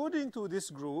 And according to this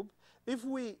group, if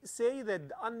we say that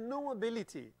the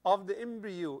unknowability of the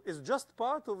embryo is just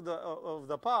part of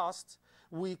the past,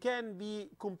 we can be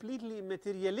completely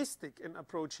materialistic in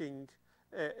approaching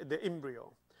the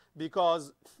embryo.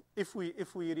 Because if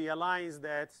we realize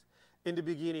that in the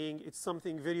beginning it's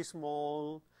something very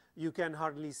small, you can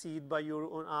hardly see it by your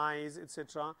own eyes,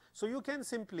 etc. So you can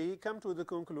simply come to the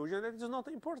conclusion that it is not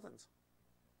important.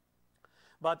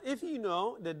 But if you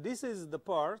know that this is the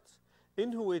part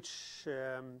in which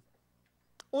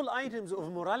all items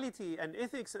of morality and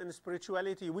ethics and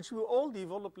spirituality, which we all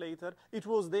develop later, it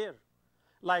was there.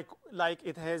 Like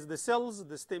it has the cells,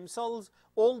 the stem cells,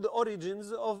 all the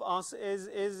origins of us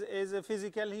as a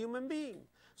physical human being.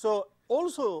 So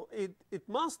also it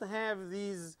must have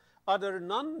these other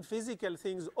non-physical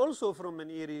things also from an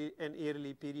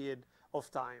early period of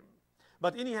time.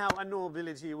 But anyhow,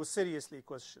 unknowability was seriously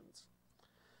questioned.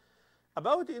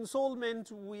 About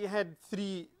ensoulment, we had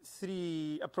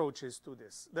three approaches to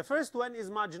this. The first one is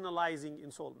marginalizing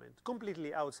ensoulment,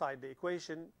 completely outside the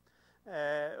equation.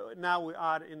 Now we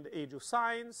are in the age of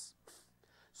science,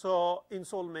 so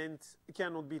ensoulment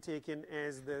cannot be taken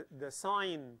as the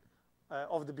sign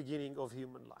of the beginning of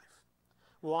human life.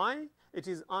 Why? It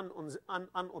is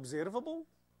unobservable.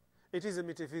 It is a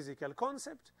metaphysical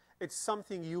concept. It's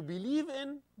something you believe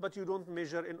in, but you don't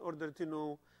measure in order to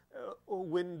know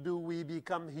when do we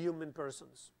become human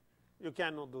persons. You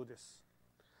cannot do this.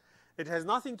 It has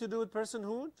nothing to do with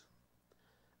personhood.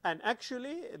 And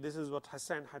actually, this is what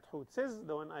Hassan Hathout says,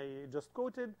 the one I just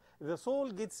quoted, the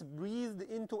soul gets breathed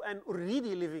into an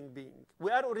already living being. We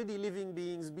are already living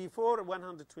beings before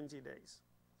 120 days.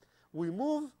 We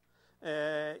move,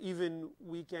 even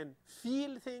we can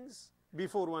feel things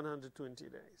before 120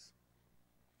 days.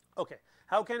 Okay,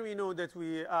 how can we know that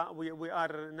we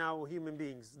are now human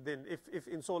beings then if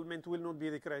ensoulment will not be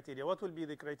the criteria? What will be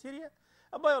the criteria?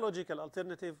 A biological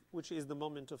alternative, which is the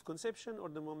moment of conception or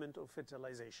the moment of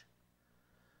fertilization.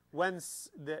 Once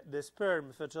the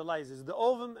sperm fertilizes the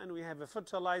ovum and we have a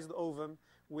fertilized ovum,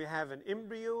 we have an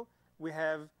embryo, we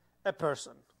have a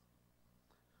person.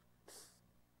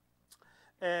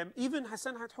 Even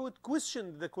Hassan Hathout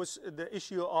questioned the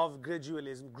issue of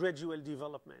gradualism, gradual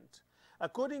development.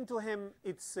 According to him,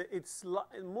 it's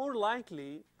more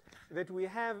likely that we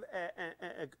have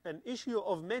an issue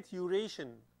of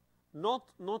maturation, not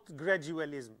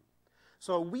gradualism.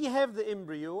 So we have the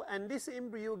embryo, and this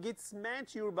embryo gets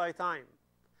mature by time.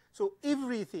 So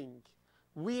everything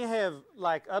we have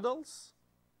like adults,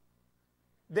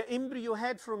 the embryo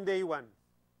had from day one.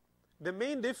 The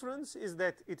main difference is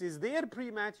that it is there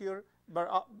premature,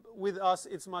 but with us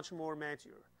it's much more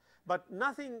mature. But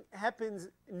nothing happens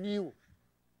new.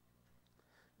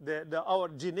 Our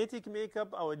genetic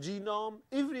makeup, our genome,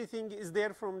 everything is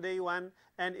there from day one,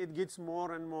 and it gets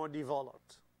more and more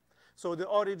developed. So the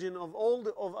origin of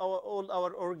all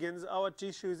our organs, our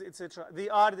tissues, etc., they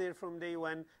are there from day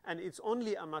one, and it's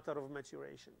only a matter of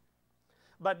maturation.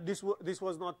 But this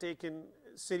was not taken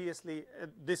seriously at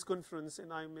this conference in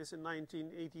IMS in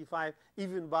 1985,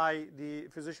 even by the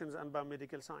physicians and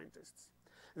biomedical scientists.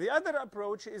 The other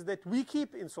approach is that we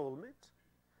keep ensoulment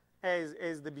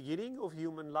as the beginning of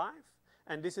human life,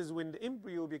 And this is when the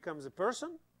embryo becomes a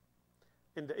person,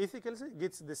 in the ethical sense,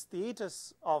 gets the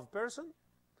status of person.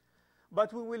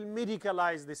 But we will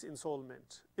medicalize this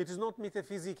ensoulment. It is not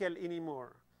metaphysical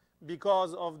anymore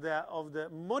because of the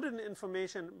modern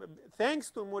information. Thanks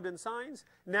to modern science,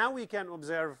 now we can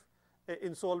observe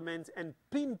ensoulment and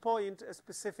pinpoint a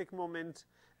specific moment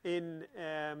in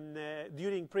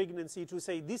during pregnancy to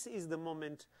say this is the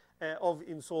moment of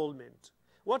ensoulment.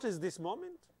 What is this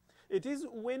moment? It is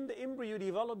when the embryo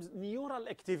develops neural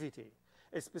activity,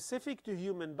 specific to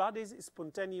human bodies,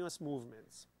 spontaneous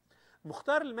movements.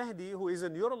 Mukhtar al-Mahdi, who is a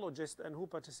neurologist and who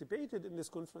participated in this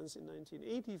conference in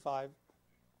 1985,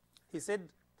 he said,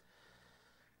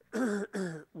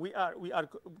 we are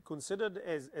considered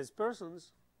as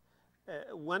persons.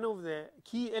 One of the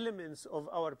key elements of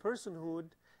our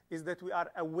personhood is that we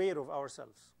are aware of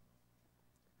ourselves,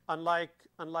 unlike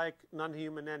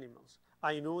non-human animals.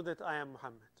 I know that I am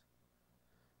Muhammad.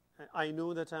 I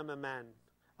know that I'm a man.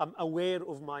 I'm aware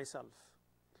of myself.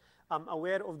 I'm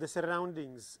aware of the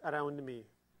surroundings around me.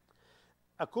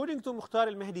 According to Mukhtar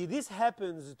al-Mahdi, this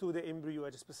happens to the embryo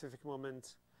at a specific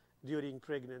moment during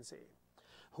pregnancy.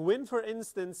 When, for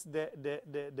instance,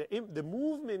 the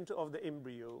movement of the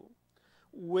embryo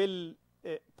will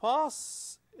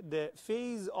pass the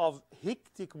phase of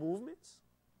hectic movements,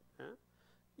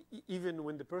 even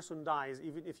when the person dies,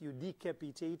 even if you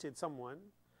decapitated someone,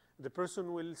 the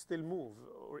person will still move,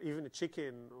 or even a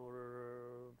chicken or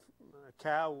a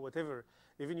cow, whatever.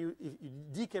 Even if you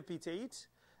decapitate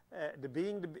the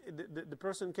being, the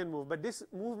person can move. But this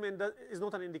movement is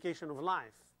not an indication of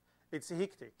life. It's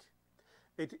hectic.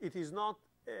 It is not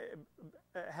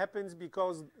happens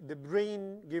because the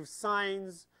brain gives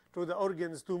signs to the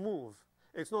organs to move.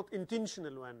 It's not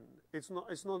intentional one. It's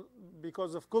not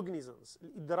because of cognizance,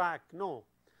 idrak, no.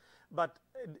 But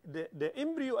the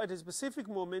embryo at a specific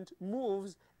moment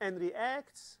moves and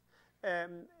reacts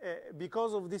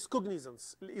because of this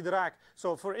cognizance, idrak.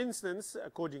 So for instance,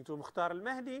 according to Mukhtar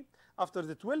al-Mahdi, after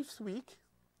the 12th week,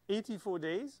 84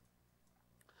 days,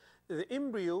 the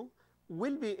embryo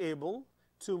will be able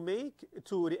to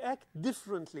react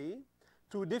differently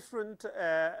to different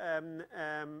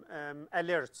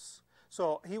alerts.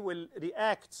 So he will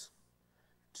react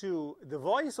to the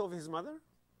voice of his mother,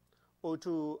 or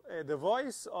to the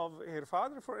voice of her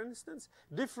father, for instance,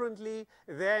 differently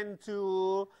than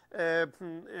to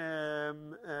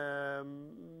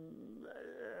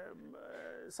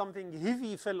something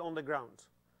heavy fell on the ground.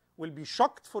 Will be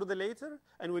shocked for the later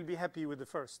and will be happy with the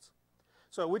first.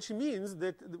 So which means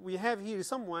that we have here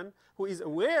someone who is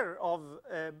aware of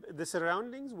the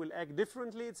surroundings, will act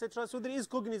differently, etc. So there is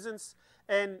cognizance,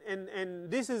 and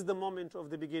this is the moment of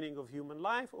the beginning of human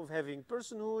life, of having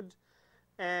personhood.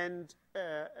 And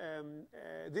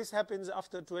this happens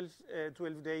after 12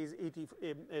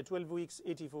 weeks,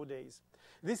 84 days.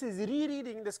 This is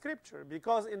rereading the scripture,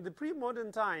 because in the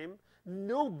pre-modern time,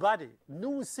 nobody,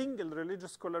 no single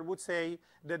religious scholar would say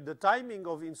that the timing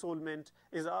of ensoulment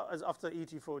is after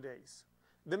 84 days.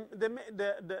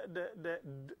 The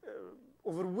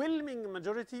overwhelming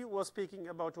majority was speaking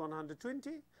about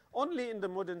 120. Only in the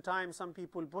modern time, some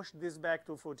people pushed this back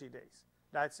to 40 days.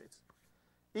 That's it.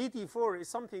 84 is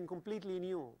something completely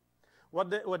new. What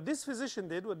this physician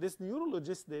did, what this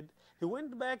neurologist did, he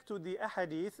went back to the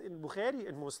ahadith in Bukhari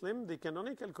and Muslim, the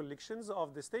canonical collections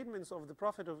of the statements of the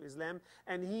Prophet of Islam,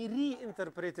 and he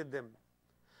reinterpreted them,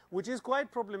 which is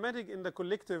quite problematic in the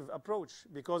collective approach,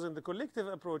 because in the collective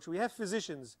approach we have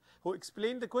physicians who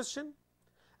explain the question,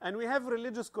 and we have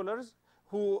religious scholars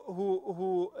who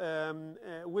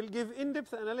will give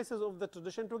in-depth analysis of the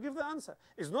tradition to give the answer.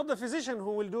 It's not the physician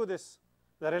who will do this.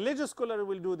 The religious scholar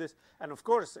will do this. And of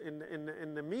course, in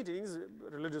the meetings,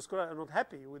 religious scholars are not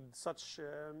happy with such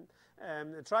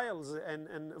trials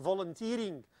and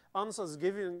volunteering answers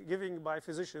giving by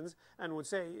physicians, and would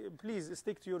say, please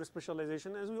stick to your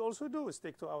specialization, as we also do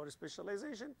stick to our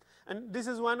specialization. And this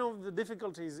is one of the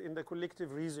difficulties in the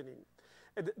collective reasoning.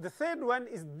 The third one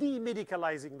is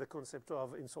demedicalizing the concept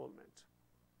of ensoulment.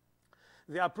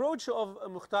 The approach of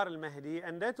Mukhtar al-Mahdi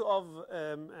and that of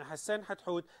Hassan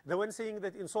Hathout, the one saying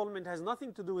that ensoulment has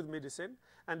nothing to do with medicine,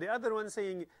 and the other one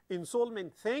saying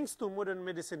ensoulment, thanks to modern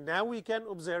medicine, now we can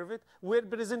observe it, were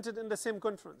presented in the same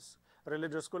conference.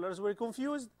 Religious scholars were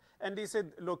confused, and they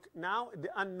said, look, now the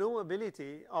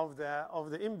unknowability of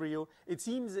the embryo, it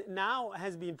seems now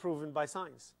has been proven by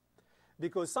science.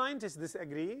 Because scientists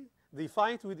disagree, they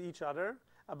fight with each other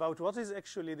about what is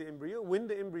actually the embryo, when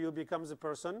the embryo becomes a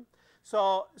person.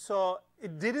 So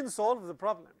it didn't solve the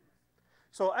problem.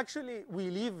 So actually,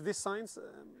 we leave this science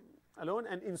alone,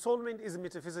 and ensoulment is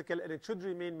metaphysical, and it should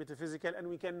remain metaphysical, and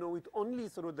we can know it only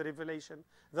through the revelation,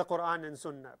 the Quran and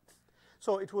Sunnah.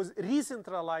 So it was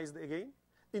re-centralized again.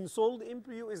 Ensouled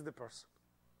embryo is the person.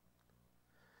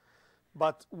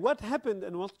 But what happened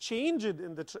and what changed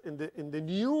in the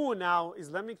new now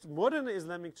modern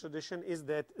Islamic tradition is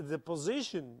that the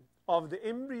position of the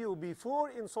embryo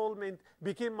before ensoulment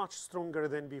became much stronger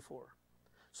than before.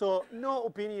 So no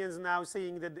opinions now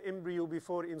saying that the embryo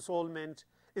before ensoulment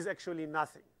is actually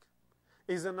nothing,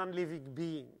 is a non-living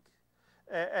being.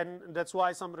 And that's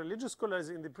why some religious scholars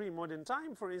in the pre-modern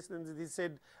time, for instance, they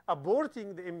said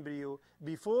aborting the embryo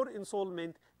before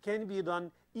ensoulment can be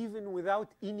done even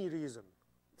without any reason.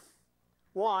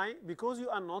 Why? Because you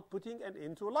are not putting an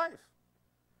end to life,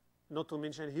 not to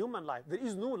mention human life. There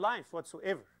is no life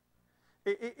whatsoever.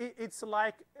 It's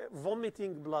like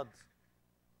vomiting blood.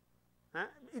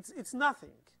 It's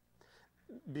nothing.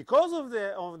 Because of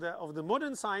the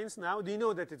modern science now, they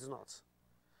know that it's not.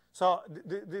 So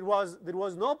there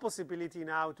was no possibility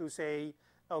now to say,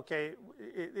 okay,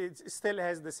 it still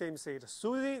has the same status.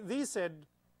 So they said,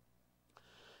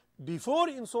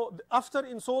 after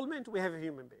ensoulment, we have a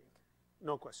human being,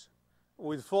 no question,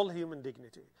 with full human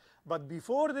dignity. But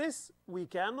before this, we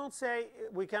cannot say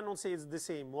it's the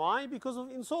same. Why? Because of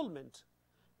ensoulment.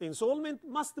 Ensoulment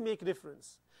must make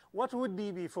difference. What would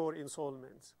be before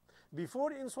ensoulment?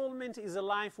 Before ensoulment is a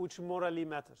life which morally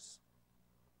matters,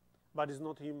 but is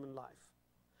not human life.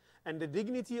 And the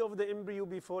dignity of the embryo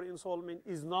before ensoulment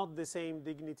is not the same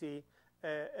dignity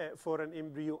for an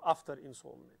embryo after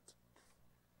ensoulment.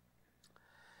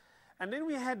 And then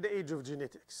we had the age of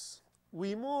genetics.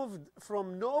 We moved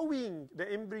from knowing the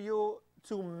embryo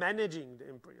to managing the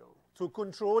embryo, to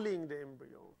controlling the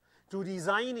embryo, to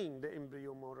designing the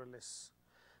embryo more or less.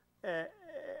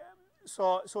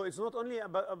 So it's not only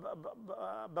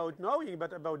about knowing,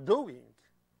 but about doing.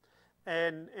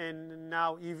 And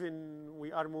now even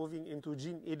we are moving into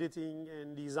gene editing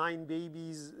and design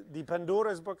babies. The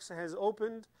Pandora's box has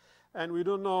opened, and we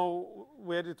don't know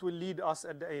where it will lead us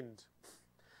at the end.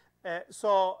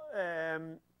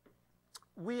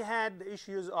 We had the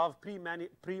issues of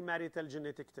premarital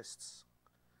genetic tests.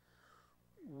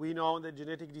 We know that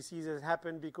genetic diseases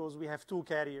happen because we have two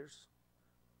carriers,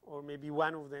 or maybe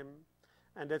one of them,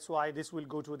 and that's why this will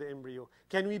go to the embryo.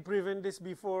 Can we prevent this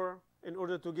before in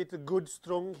order to get a good,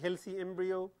 strong, healthy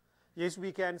embryo? Yes,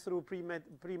 we can through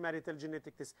premarital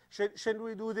genetic tests. Should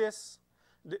we do this?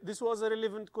 This was a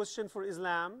relevant question for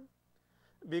Islam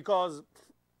because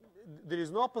there is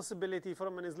no possibility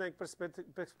from an Islamic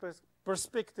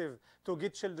perspective to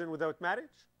get children without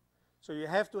marriage. So you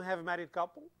have to have a married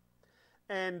couple.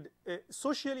 And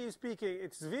socially speaking,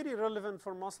 it's very relevant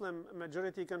for Muslim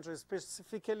majority countries,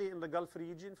 specifically in the Gulf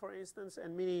region, for instance,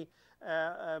 and many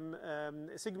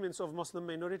segments of Muslim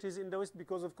minorities in the West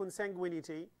because of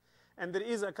consanguinity. And there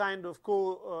is a kind of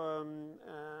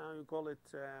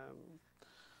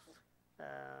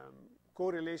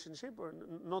correlationship, or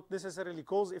not necessarily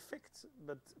cause-effect,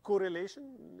 but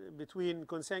correlation between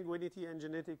consanguinity and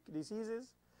genetic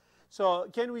diseases. So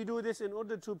can we do this in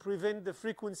order to prevent the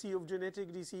frequency of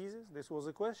genetic diseases? This was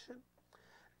a question.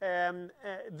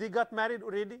 They got married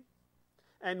already,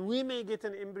 and we may get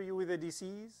an embryo with a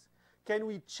disease. Can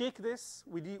we check this?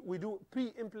 We do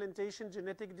pre-implantation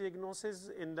genetic diagnosis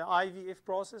in the IVF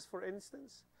process, for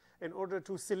instance, in order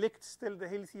to select still the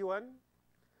healthy one.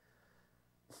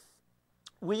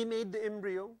 We made the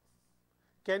embryo.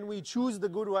 Can we choose the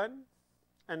good one?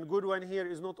 And good one here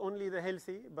is not only the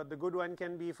healthy, but the good one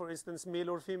can be, for instance, male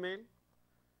or female.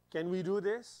 Can we do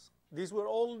this? These were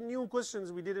all new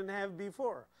questions we didn't have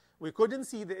before. We couldn't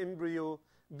see the embryo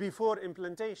before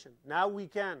implantation. Now we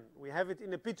can. We have it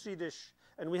in a petri dish,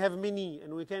 and we have many,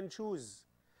 and we can choose.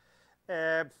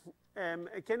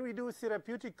 Can we do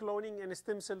therapeutic cloning and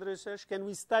stem cell research? Can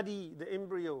we study the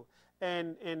embryo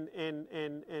and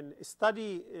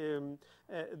study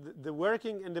the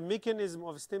working and the mechanism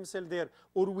of stem cell there?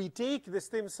 Or we take the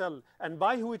stem cell and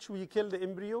by which we kill the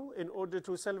embryo in order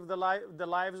to save the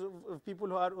lives of people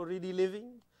who are already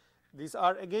living? These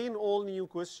are, again, all new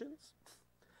questions.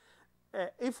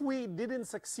 If we didn't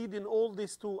succeed in all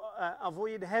this to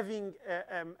avoid having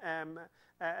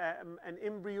an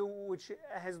embryo which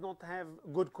has not have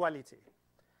good quality,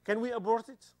 can we abort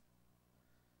it?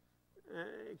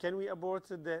 Can we abort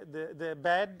the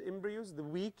bad embryos, the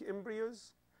weak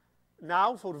embryos?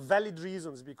 Now, for valid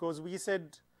reasons, because we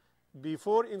said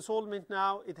before ensoulment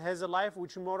now, it has a life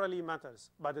which morally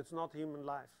matters, but it's not human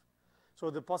life. So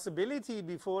the possibility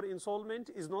before ensoulment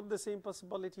is not the same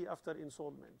possibility after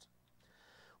ensoulment.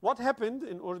 What happened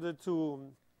in order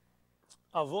to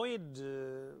avoid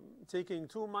taking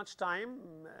too much time.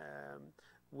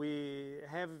 We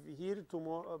have here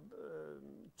tomorrow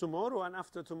and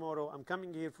after tomorrow. I'm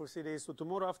coming here for 3 days, so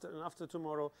tomorrow and after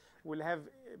tomorrow we'll have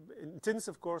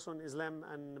intensive course on Islam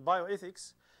and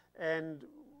bioethics, and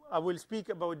I will speak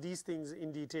about these things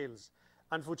in details.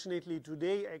 Unfortunately,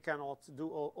 today I cannot do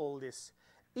all this.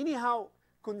 Anyhow,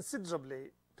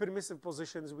 considerably permissive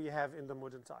positions we have in the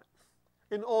modern time,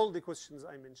 in all the questions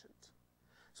I mentioned.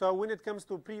 So when it comes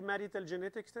to premarital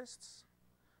genetic tests,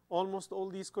 almost all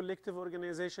these collective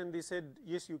organizations, they said,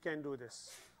 yes, you can do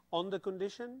this, on the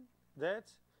condition that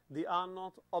they are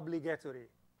not obligatory.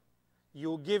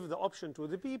 You give the option to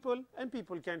the people, and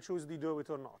people can choose they do it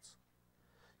or not.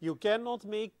 You cannot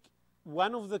make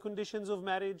one of the conditions of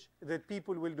marriage that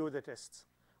people will do the tests.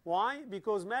 Why?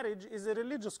 Because marriage is a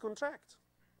religious contract.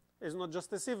 It's not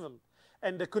just a civil.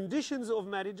 And the conditions of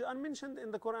marriage are mentioned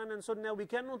in the Quran and Sunnah. We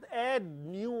cannot add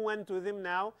new one to them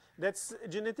now. That's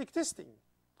genetic testing.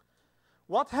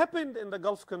 What happened in the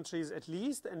Gulf countries, at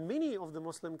least, and many of the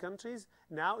Muslim countries,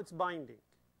 now it's binding.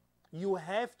 You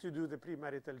have to do the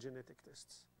premarital genetic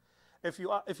tests. If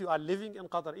you are living in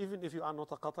Qatar, even if you are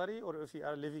not a Qatari, or if you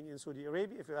are living in Saudi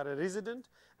Arabia, if you are a resident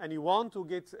and you want to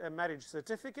get a marriage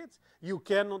certificate, you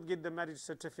cannot get the marriage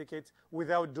certificate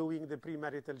without doing the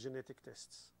premarital genetic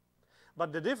tests.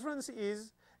 But the difference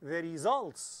is the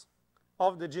results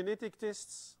of the genetic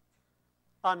tests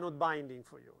are not binding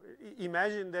for you.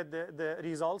 Imagine that the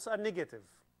results are negative,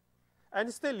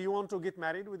 and still you want to get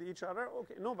married with each other.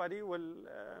 Okay, nobody will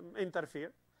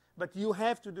interfere, but you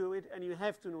have to do it, and you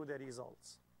have to know the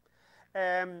results.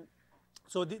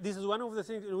 So this is one of the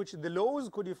things in which the laws,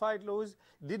 codified laws,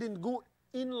 didn't go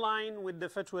in line with the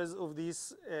fatwas of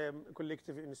these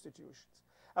collective institutions.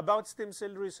 About stem cell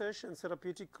research and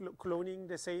therapeutic cloning,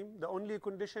 the same. The only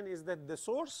condition is that the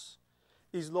source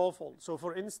is lawful. So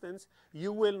for instance,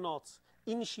 you will not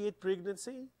initiate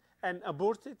pregnancy and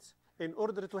abort it in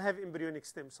order to have embryonic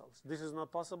stem cells. This is not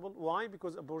possible. Why?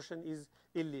 Because abortion is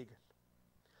illegal.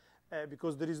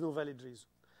 Because there is no valid reason.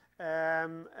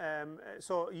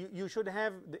 So you should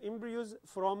have the embryos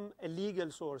from a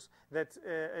legal source, that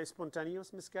a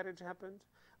spontaneous miscarriage happened,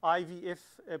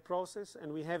 IVF process,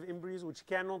 and we have embryos which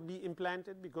cannot be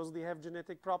implanted because they have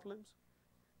genetic problems.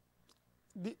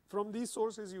 From these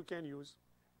sources you can use.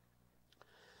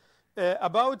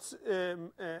 About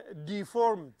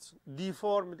deformed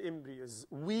embryos,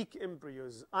 weak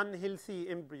embryos, unhealthy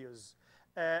embryos,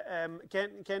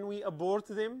 can we abort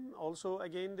them? Also,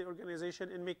 again, the organization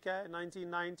in Mecca in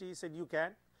 1990 said you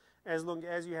can, as long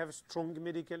as you have a strong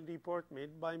medical report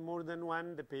made by more than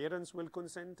one. The parents will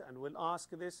consent and will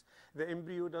ask this. The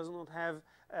embryo does not have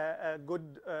a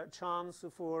good chance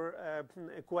for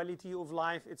quality of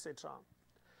life, etc.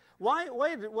 Why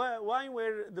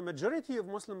were the majority of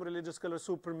Muslim religious scholars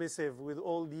so permissive with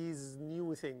all these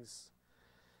new things?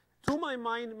 To my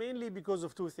mind, mainly because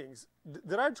of two things.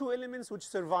 There are two elements which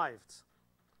survived.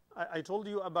 I told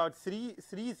you about three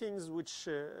things which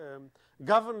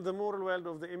govern the moral world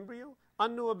of the embryo: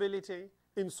 unknowability,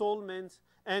 ensoulment,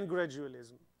 and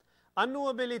gradualism.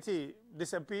 Unknowability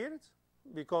disappeared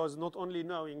because not only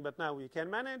knowing, but now we can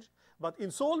manage, but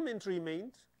ensoulment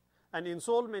remained, and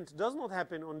ensoulment does not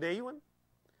happen on day one,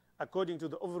 according to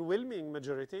the overwhelming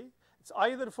majority. It's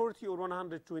either 40 or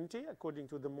 120, according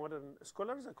to the modern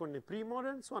scholars. According to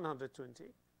pre-modern, it's 120.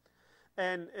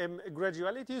 And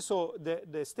graduality, so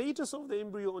the status of the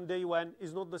embryo on day one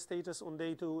is not the status on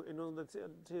day two,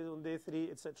 on day three,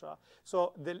 etc.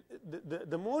 So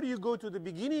the more you go to the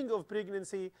beginning of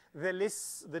pregnancy, the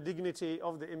less the dignity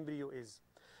of the embryo is.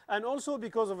 And also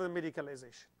because of the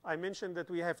medicalization. I mentioned that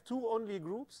we have two only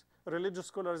groups: religious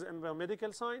scholars and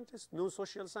biomedical scientists, no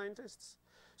social scientists.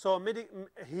 So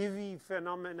heavy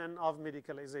phenomenon of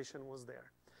medicalization was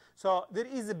there. So there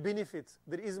is a benefit,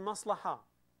 there is maslaha.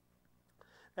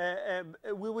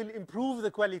 We will improve the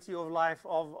quality of life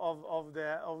of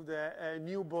the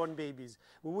newborn babies.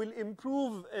 We will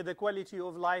improve the quality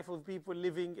of life of people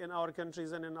living in our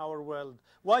countries and in our world.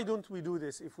 Why don't we do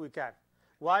this if we can?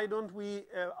 Why don't we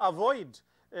avoid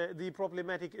the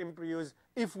problematic embryos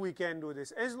if we can do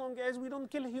this? As long as we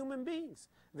don't kill human beings.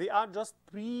 They are just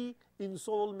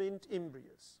pre-ensoulment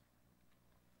embryos.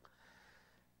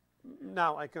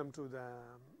 Now I come to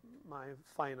my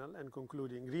final and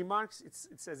concluding remarks.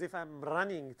 It's as if I'm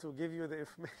running to give you the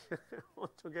information I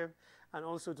want to give, and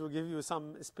also to give you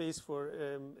some space for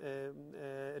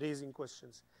raising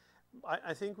questions.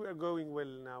 I think we are going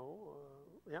well now.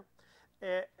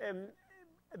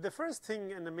 The first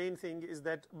thing and the main thing is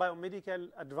that biomedical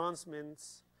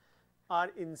advancements are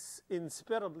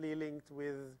inseparably linked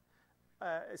with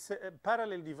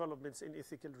parallel developments in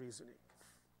ethical reasoning.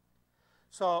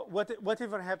 So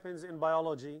whatever happens in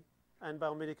biology and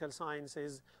biomedical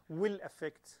sciences will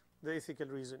affect the ethical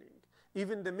reasoning.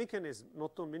 Even the mechanism,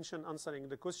 not to mention answering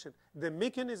the question, the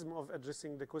mechanism of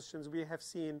addressing the questions, we have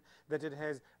seen that it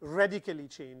has radically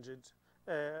changed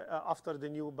after the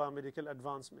new biomedical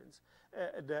advancements.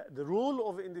 The role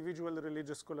of individual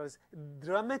religious scholars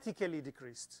dramatically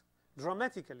decreased.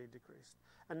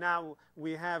 And now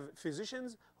we have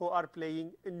physicians who are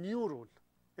playing a new role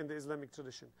in the Islamic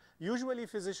tradition. Usually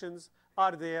physicians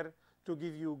are there to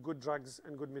give you good drugs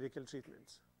and good medical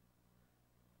treatments,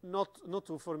 not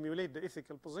to formulate the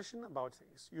ethical position about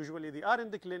things. Usually they are in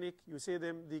the clinic, you see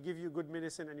them, they give you good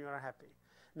medicine and you are happy.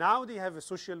 Now they have a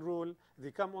social role,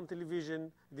 they come on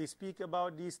television, they speak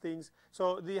about these things,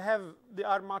 so they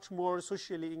are much more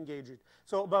socially engaged.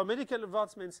 So biomedical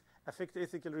advancements affect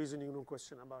ethical reasoning, no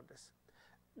question about this.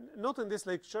 Not in this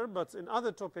lecture, but in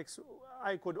other topics,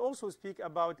 I could also speak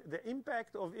about the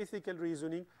impact of ethical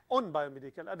reasoning on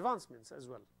biomedical advancements as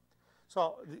well.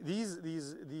 So these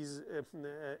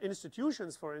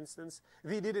institutions, for instance,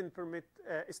 they didn't permit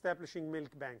establishing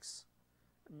milk banks.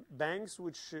 Banks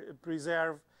which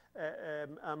preserve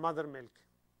mother milk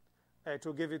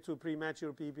to give it to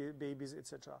premature babies,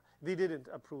 etc. They didn't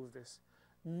approve this.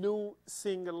 No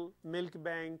single milk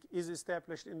bank is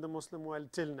established in the Muslim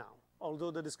world till now, although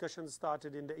the discussion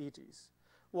started in the 80s.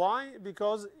 Why?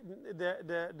 Because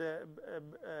the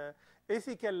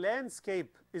ethical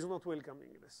landscape is not welcoming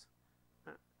this.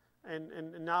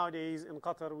 And nowadays in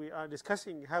Qatar we are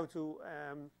discussing how to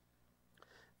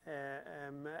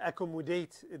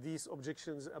accommodate these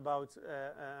objections about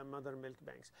mother milk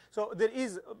banks. So there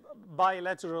is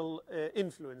bilateral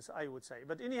influence, I would say.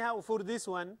 But anyhow, for this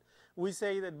one, we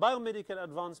say that biomedical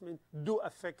advancement do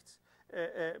affect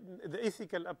the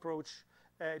ethical approach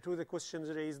to the questions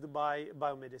raised by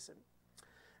biomedicine.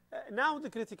 Now the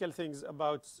critical things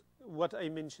about what I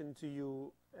mentioned to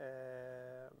you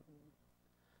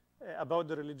about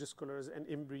the religious scholars and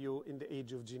embryo in the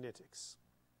age of genetics.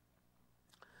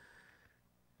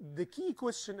 The key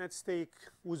question at stake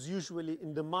was usually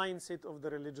in the mindset of the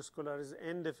religious scholars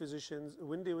and the physicians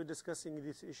when they were discussing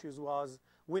these issues was,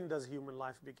 when does human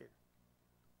life begin?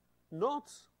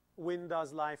 Not when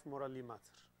does life morally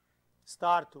matter,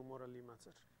 start to morally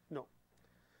matter. No.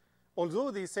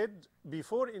 Although they said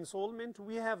before ensoulment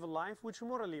we have a life which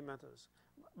morally matters.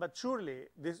 But surely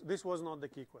this was not the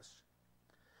key question.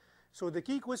 So the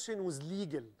key question was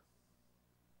legal.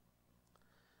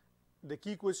 The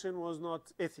key question was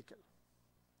not ethical,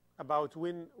 about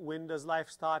when does life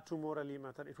start to morally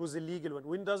matter. It was a legal one.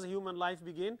 When does human life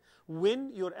begin?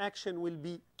 When your action will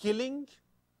be killing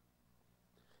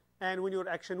and when your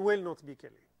action will not be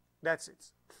killing. That's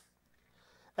it.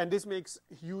 And this makes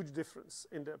a huge difference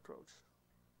in the approach.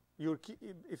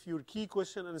 If your key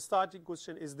question and starting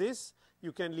question is this,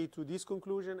 you can lead to this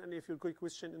conclusion, and if your key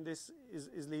question in this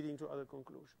is leading to other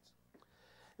conclusions.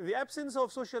 The absence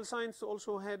of social science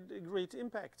also had a great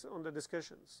impact on the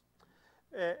discussions.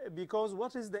 Because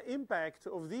what is the impact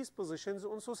of these positions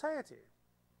on society?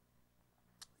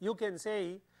 You can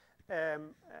say,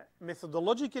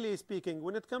 methodologically speaking,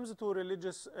 when it comes to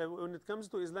when it comes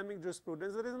to Islamic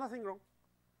jurisprudence, there is nothing wrong.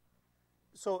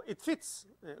 So it fits.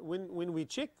 When we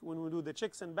do the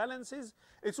checks and balances,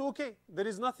 it's okay. There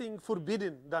is nothing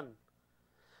forbidden done.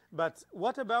 But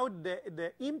what about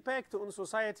the impact on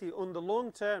society on the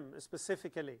long term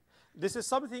specifically? This is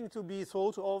something to be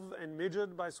thought of and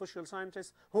measured by social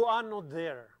scientists who are not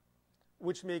there,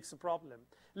 which makes a problem.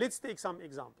 Let's take some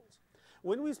examples.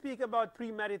 When we speak about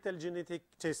premarital genetic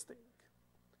testing,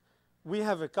 we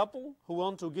have a couple who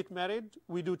want to get married,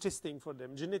 we do testing for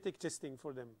them, genetic testing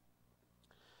for them.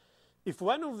 If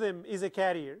one of them is a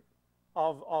carrier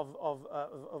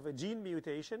of a gene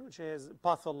mutation which has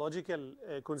pathological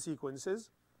consequences,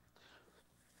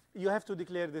 you have to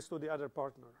declare this to the other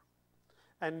partner.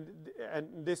 And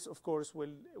this, of course,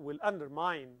 will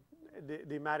undermine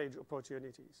the marriage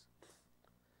opportunities.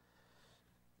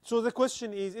 So the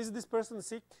question is this person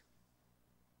sick?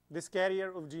 This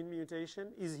carrier of gene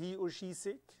mutation, is he or she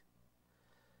sick?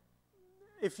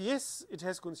 If yes, it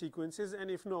has consequences,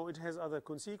 and if no, it has other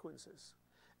consequences.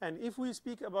 And if we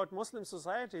speak about Muslim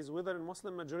societies, whether in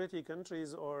Muslim majority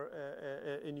countries or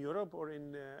in Europe or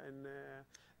in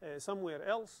somewhere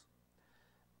else,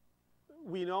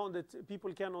 we know that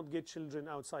people cannot get children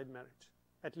outside marriage,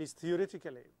 at least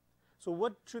theoretically. So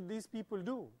what should these people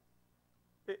do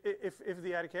if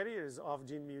they are carriers of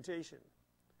gene mutation?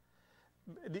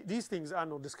 These things are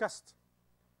not discussed.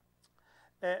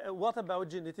 What about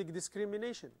genetic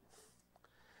discrimination?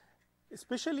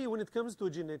 especially when it comes to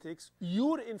genetics,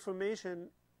 your information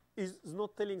is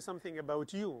not telling something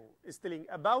about you. It's telling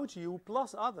about you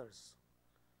plus others.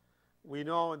 We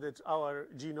know that our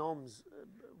genomes,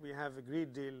 we have a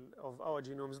great deal of our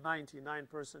genomes,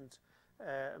 99%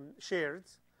 shared,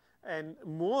 and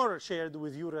more shared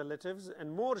with your relatives,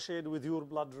 and more shared with your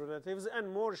blood relatives,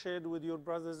 and more shared with your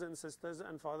brothers and sisters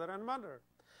and father and mother.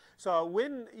 So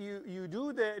when you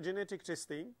do the genetic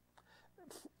testing,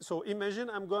 so imagine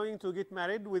I'm going to get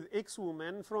married with X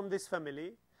woman from this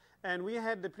family, and we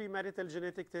had the premarital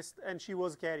genetic test, and she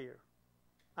was carrier.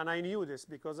 And I knew this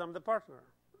because I'm the partner,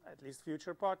 at least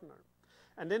future partner.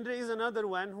 And then there is another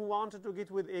one who wanted to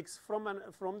get with X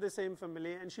from the same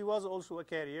family, and she was also a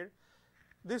carrier.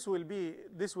 This will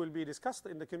be discussed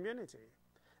in the community.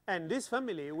 And this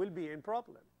family will be in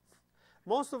problem.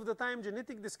 Most of the time,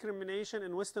 genetic discrimination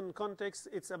in Western context,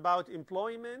 it's about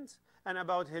employment and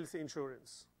about health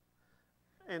insurance.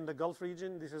 In the Gulf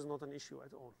region, this is not an issue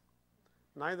at all.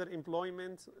 Neither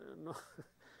employment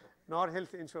nor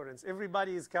health insurance.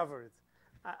 Everybody is covered.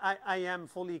 I am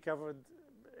fully covered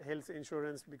health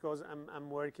insurance because I'm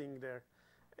working there.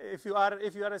 If you are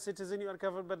a citizen, you are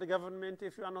covered by the government.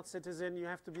 If you are not citizen, you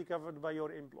have to be covered by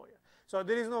your employer. So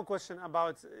there is no question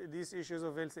about these issues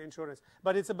of health insurance.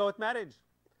 But it's about marriage.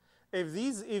 If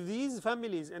these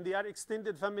families, and they are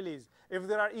extended families, if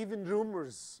there are even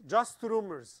rumors, just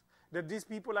rumors, that these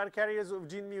people are carriers of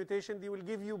gene mutation, they will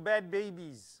give you bad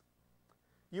babies,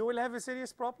 you will have a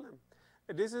serious problem.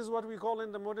 This is what we call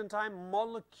in the modern time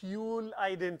molecule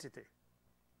identity.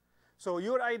 So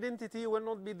your identity will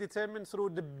not be determined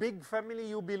through the big family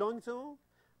you belong to,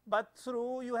 but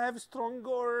through you have strong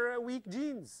or weak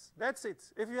genes. That's it.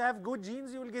 If you have good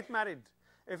genes, you will get married.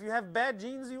 If you have bad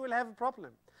genes, you will have a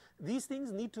problem. These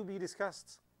things need to be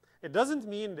discussed. It doesn't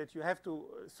mean that you have to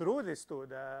throw this to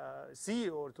the sea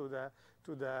or to the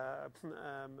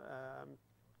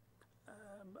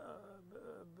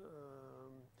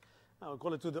I'll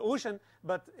call it to the ocean,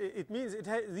 but it means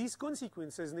these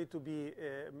consequences need to be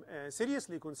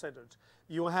seriously considered.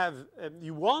 You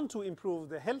want to improve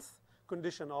the health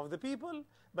condition of the people,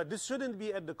 but this shouldn't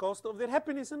be at the cost of their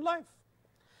happiness in life.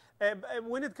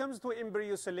 When it comes to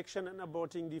embryo selection and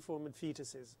aborting deformed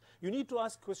fetuses, you need to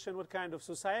ask the question what kind of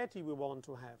society we want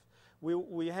to have.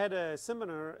 We had a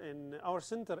seminar in our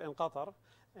center in Qatar,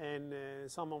 and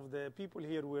some of the people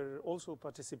here were also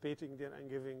participating there and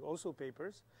giving also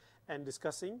papers and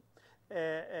discussing.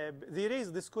 They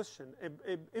raised this question.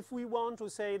 If we want to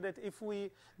say that if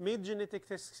we made genetic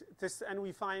tests and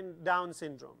we find Down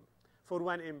syndrome for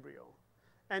one embryo,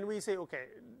 and we say, okay,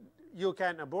 you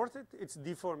can abort it, it's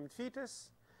deformed fetus,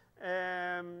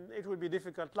 it will be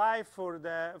difficult life for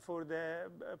the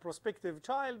prospective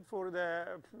child, for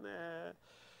the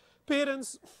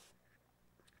parents.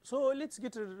 So let's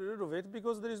get rid of it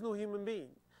because there is no human being.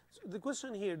 So the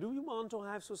question here, do we want to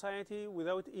have society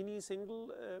without any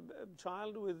single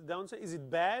child with Down syndrome? Is it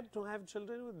bad to have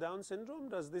children with Down syndrome?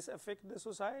 Does this affect the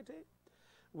society?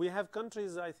 We have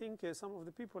countries, I think some of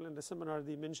the people in the seminar,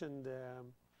 they mentioned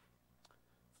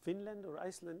Finland or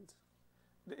Iceland.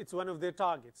 It's one of their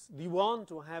targets. They want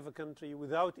to have a country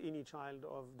without any child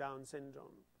of Down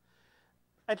syndrome.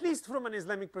 At least from an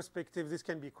Islamic perspective, this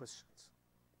can be questioned.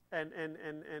 And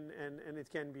it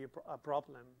can be a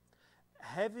problem.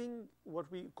 Having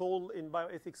what we call in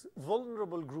bioethics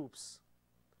vulnerable groups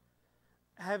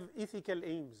have ethical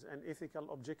aims and ethical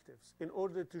objectives in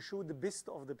order to show the best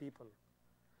of the people,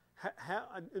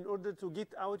 in order to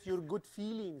get out your good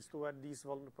feelings toward these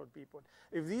vulnerable people.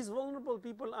 If these vulnerable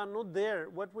people are not there,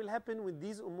 what will happen with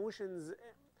these emotions?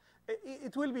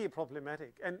 It will be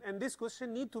problematic. And this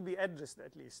question needs to be addressed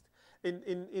at least.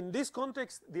 In this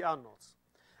context, they are not.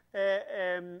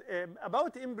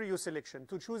 About embryo selection,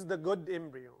 to choose the good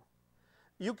embryo.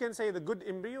 You can say the good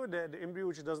embryo, the embryo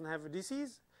which doesn't have a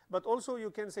disease, but also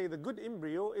you can say the good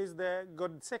embryo is the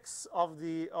good sex of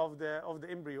the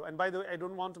embryo. And by the way, I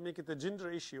don't want to make it a gender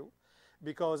issue,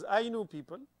 because I know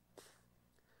people,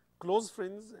 close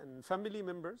friends and family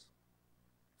members,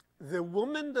 the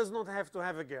woman does not have to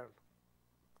have a girl.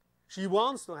 She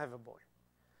wants to have a boy.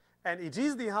 And it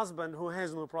is the husband who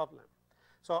has no problem.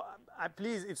 So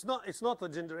please, it's not a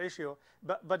gender issue,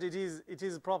 but it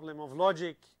is a problem of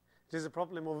logic, it is a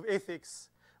problem of ethics,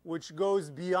 which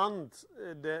goes beyond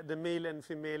the male and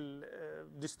female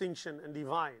distinction and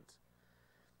divide.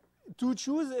 To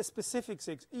choose a specific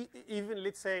sex, even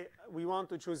let's say we want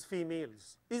to choose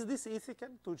females, is this ethical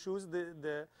to choose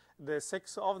the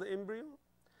sex of the embryo?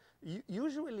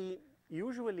 Usually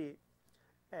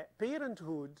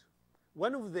parenthood,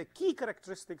 one of the key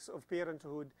characteristics of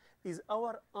parenthood is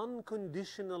our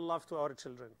unconditional love to our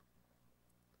children.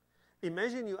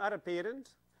 Imagine you are a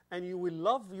parent and you will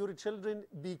love your children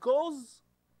because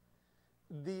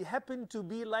they happen to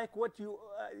be like what you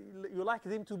like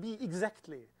them to be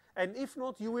exactly. And if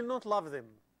not, you will not love them.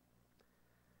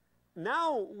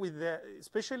 Now, with the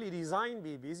specially designed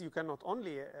babies, you can not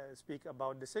only speak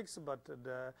about the sex, but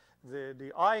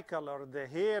the eye color, the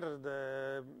hair,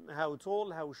 how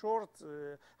tall, how short,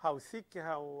 how thick,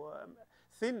 how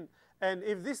thin. And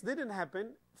if this didn't happen,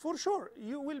 for sure,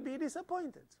 you will be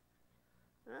disappointed.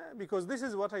 Because this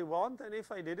is what I want, and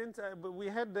if I didn't, but we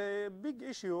had a big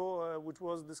issue which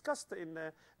was discussed in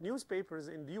newspapers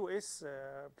in the US,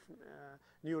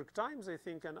 New York Times, I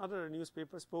think, and other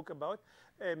newspapers spoke about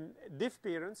deaf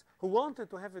parents who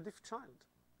wanted to have a deaf child.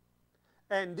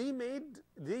 And they made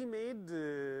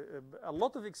a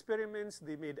lot of experiments.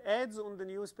 They made ads on the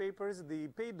newspapers. They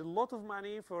paid a lot of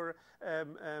money for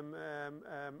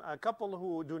a couple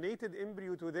who donated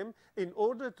embryo to them in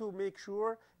order to make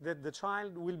sure that the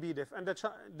child will be deaf. And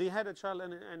they had a child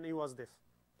and he was deaf.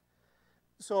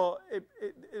 So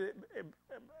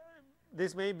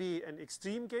this may be an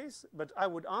extreme case, but I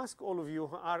would ask all of you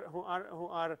who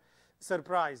are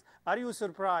surprised. Are you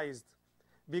surprised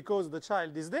because the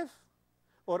child is deaf?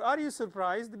 Or are you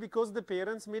surprised because the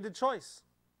parents made a choice?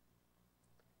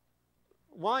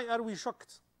 Why are we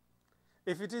shocked?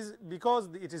 If it is because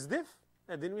it is deaf,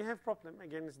 then we have problem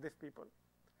against deaf people.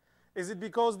 Is it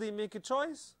because they make a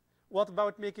choice? What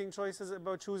about making choices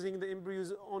about choosing the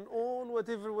embryos on all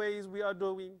whatever ways we are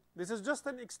doing? This is just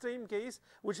an extreme case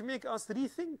which make us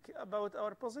rethink about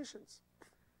our positions.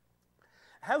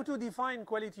 How to define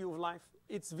quality of life?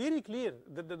 It's very clear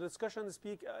that the discussions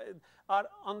are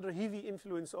under heavy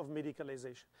influence of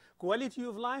medicalization. Quality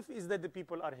of life is that the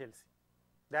people are healthy.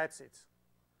 That's it.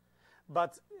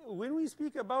 But when we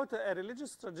speak about a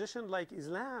religious tradition like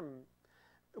Islam,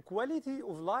 quality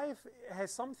of life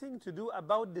has something to do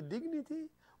about the dignity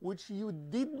which you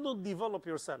did not develop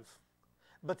yourself,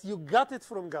 but you got it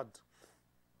from God.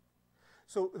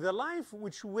 So the life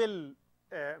which will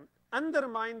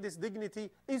undermine this dignity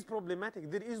is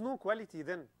problematic. There is no quality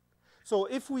then. So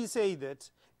if we say that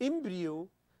embryo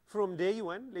from day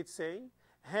one, let's say,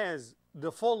 has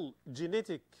the full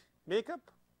genetic makeup,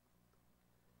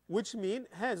 which means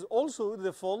has also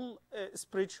the full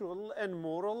spiritual and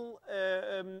moral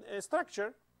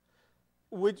structure,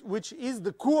 which is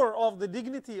the core of the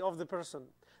dignity of the person.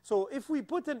 So if we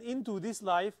put an into this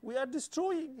life, we are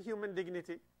destroying human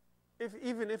dignity,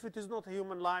 even if it is not a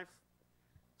human life.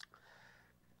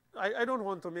 I don't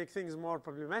want to make things more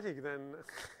problematic than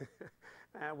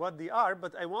what they are,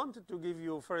 but I wanted to give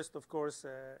you first, of course,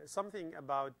 something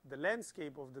about the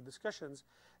landscape of the discussions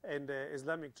in the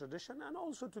Islamic tradition, and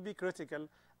also to be critical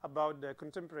about the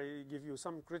contemporary, give you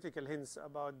some critical hints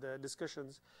about the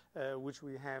discussions which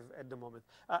we have at the moment.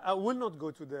 I will not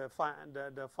go to the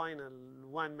final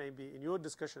one, maybe in your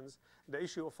discussions, the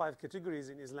issue of 5 categories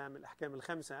in Islam, al-Ahkam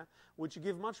al-Khamsa, which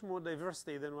give much more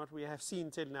diversity than what we have seen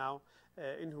till now,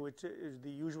 in which they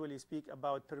usually speak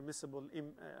about permissible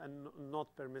and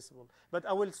not permissible. But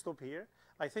I will stop here.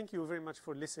 I thank you very much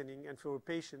for listening and for your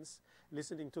patience,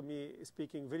 listening to me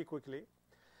speaking very quickly.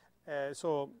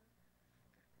 So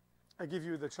I give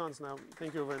you the chance now.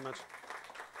 Thank you very much.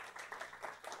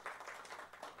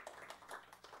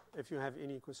 If you have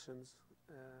any questions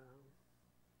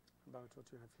about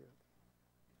what you have here.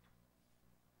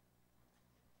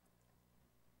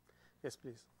 Yes,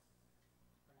 please.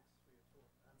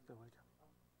 You're welcome.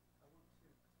 I want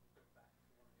to go back to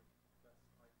one of your first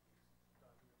items,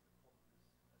 driving up the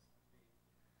problems as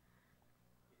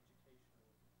to the educational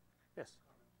Yes.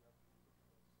 current level.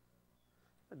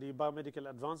 The biomedical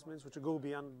advancements which go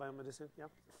beyond biomedicine. Yeah.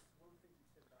 One of the things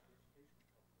you said about the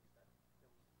educational problem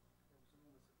is that there was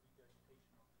almost a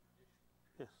regurgitation of the tradition.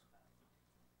 Yes.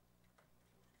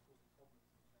 Which is causing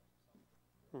problems in terms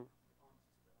of some of the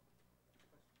answers to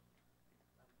that question.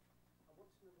 I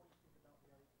want to know what you think about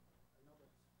another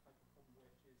type of problem,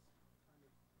 which is kind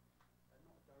of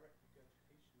not a direct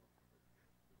regurgitation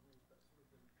of the rules, but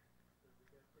sort of the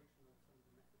regurgitation of some of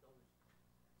the methodology.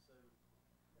 So that's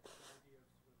the idea of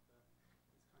sort of this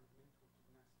kind of mental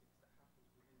gymnastics that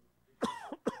happens within the tradition.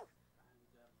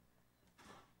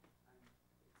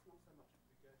 and it's not so much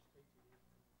regurgitating the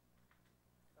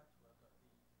actual fatwa, but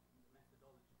the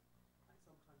methodology. And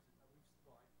sometimes we've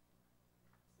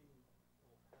seen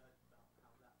or heard about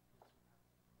how that can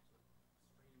have sort of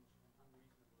strange and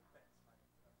unreasonable effects.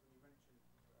 Like when you mentioned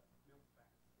milk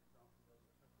banks, for example,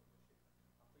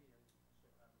 there was a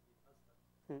fatwa of Sheikh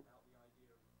Atiyah about the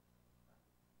idea of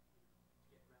to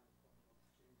get around the problem of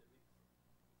gender mixing,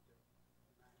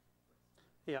 the man.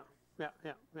 Yeah. These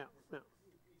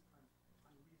kind of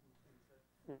unreasonable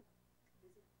things.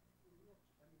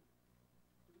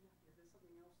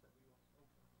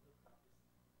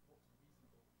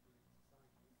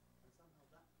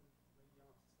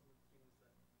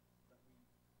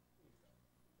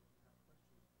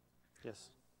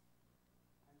 Yes. And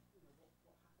what happens to the sort of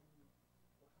value of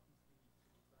the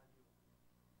person's knowledge or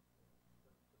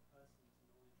experience and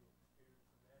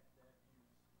their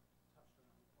views touched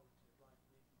around the quality of life,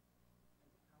 maybe,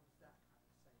 and how does that have a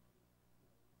say in sort of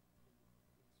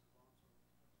answering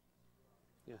these questions as well?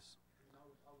 Yes. I mean, I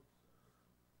would find it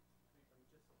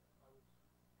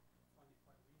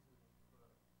quite reasonable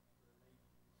for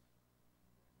a lady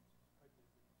who's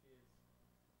pregnant and fears,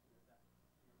 that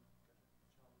the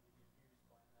child will be abused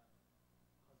by her husband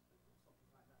or something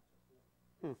like that to abort.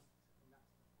 Hmm. And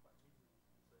that's quite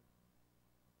reasonable. So,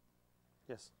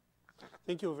 Yes.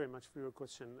 Thank you very much for your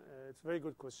question. It's a very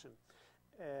good question.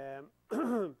 Yeah.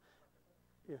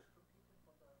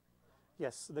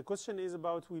 Yes, the question is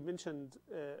about, we mentioned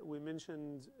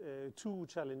two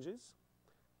challenges,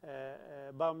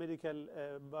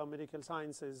 biomedical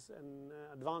sciences and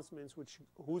advancements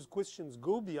whose questions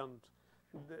go beyond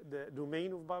the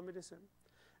domain of biomedicine.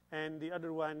 And the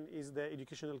other one is the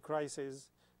educational crisis,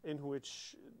 in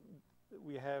which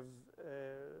we have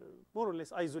more or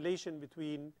less isolation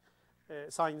between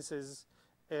sciences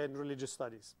and religious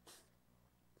studies.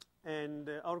 And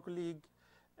our colleague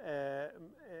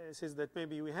says that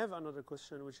maybe we have another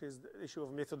question, which is the issue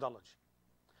of methodology.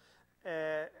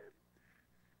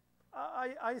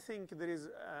 I think there is,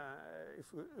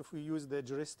 if we use the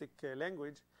juristic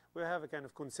language, we have a kind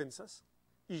of consensus,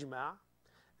 IGMA,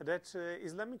 that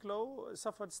Islamic law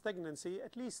suffered stagnancy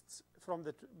at least from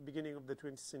the beginning of the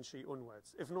 20th century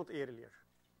onwards, if not earlier.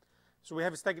 So we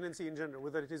have stagnancy in general,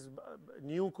 whether it is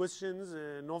new questions,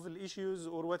 novel issues,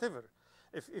 or whatever.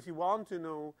 If you want to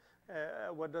know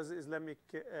what does Islamic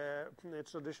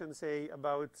tradition say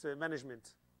about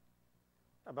management,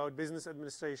 about business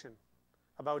administration,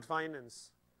 about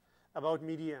finance, about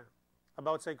media,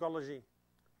 about psychology,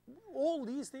 all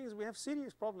these things, we have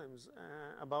serious problems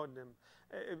about them.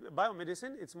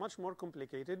 Biomedicine, it's much more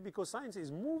complicated because science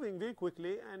is moving very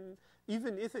quickly, and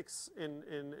even ethics in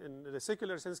the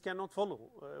secular sense cannot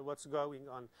follow what's going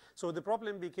on. So the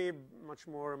problem became much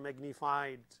more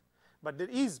magnified. But there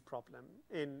is problem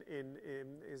in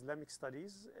Islamic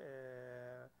studies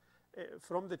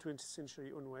from the 20th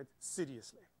century onward,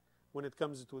 seriously, when it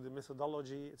comes to the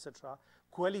methodology, etc.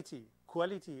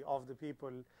 Quality of the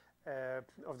people,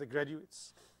 of the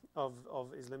graduates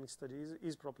of Islamic studies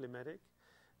is problematic.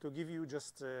 To give you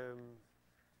just a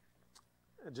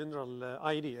general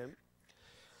idea,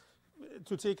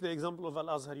 to take the example of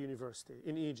Al-Azhar University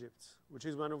in Egypt, which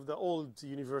is one of the old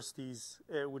universities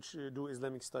which do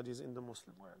Islamic studies in the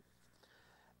Muslim world.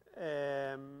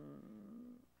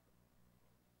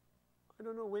 I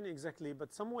don't know when exactly,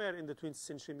 but somewhere in the 20th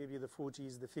century, maybe the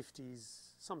 40s, the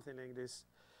 50s, something like this,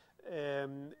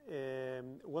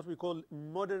 what we call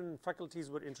modern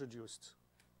faculties were introduced.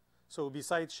 So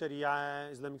besides Sharia,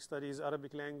 Islamic studies,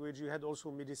 Arabic language, you had also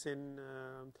medicine,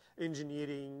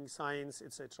 engineering, science,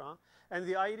 etc. And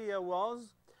the idea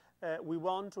was we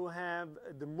want to have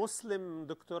the Muslim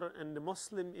doctor and the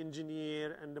Muslim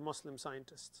engineer and the Muslim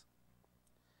scientist.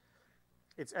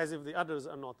 It's as if the others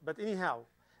are not. But anyhow,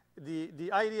 the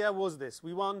idea was this.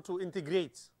 We want to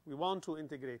integrate. We want to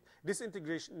integrate. This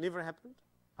integration never happened.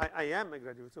 I am a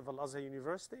graduate of Al-Azhar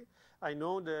University. I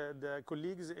know the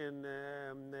colleagues in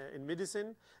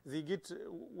medicine. They get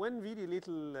one very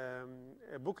little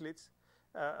booklet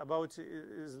about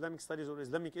Islamic studies or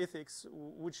Islamic ethics,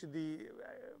 which they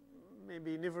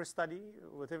maybe never study.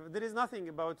 Whatever. There is nothing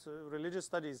about religious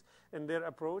studies in their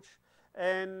approach.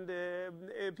 And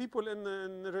people in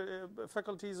the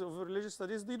faculties of religious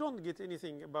studies, they don't get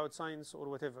anything about science or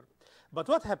whatever. But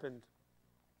what happened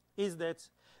is that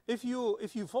if you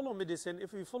follow medicine,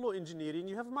 if you follow engineering,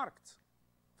 you have marked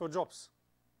for jobs.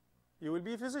 You will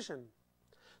be a physician.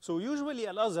 So usually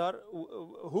Al-Azhar,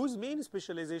 whose main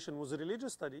specialization was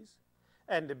religious studies,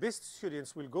 and the best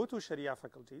students will go to Sharia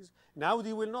faculties, now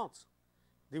they will not.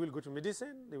 They will go to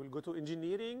medicine, they will go to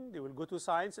engineering, they will go to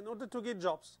science in order to get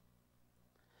jobs.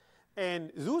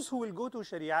 And those who will go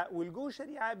Sharia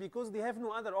because they have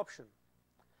no other option.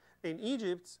 In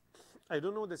Egypt, I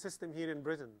don't know the system here in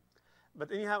Britain, but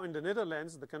anyhow in the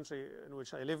Netherlands, the country in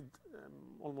which I lived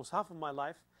almost half of my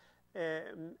life,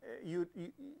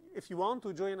 if you want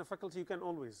to join a faculty, you can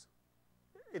always.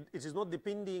 It is not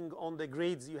depending on the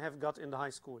grades you have got in the high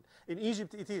school. In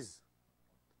Egypt, it is.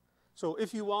 So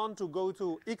if you want to go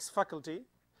to X faculty,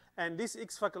 and this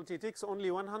X faculty takes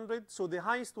only 100, so the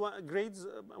highest grades,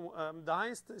 the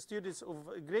highest students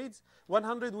of grades,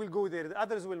 100 will go there, the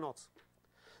others will not.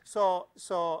 So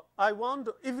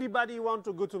everybody want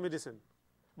to go to medicine,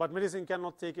 but medicine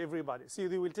cannot take everybody. See,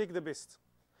 they will take the best,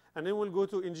 and then we'll go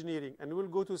to engineering, and we'll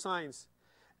go to science.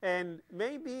 And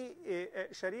maybe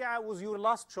Sharia was your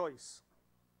last choice,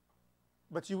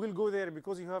 but you will go there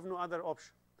because you have no other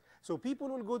option. So people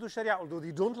will go to Sharia, although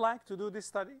they don't like to do this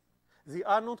study. They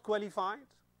are not qualified.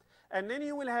 And then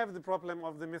you will have the problem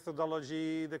of the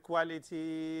methodology, the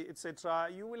quality, etc.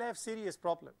 You will have serious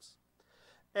problems.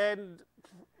 And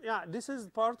yeah, this is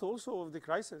part also of the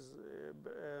crisis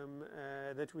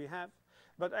that we have.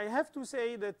 But I have to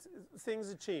say that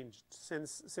things changed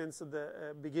since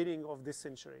the beginning of this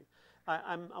century.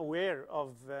 I'm aware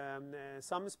of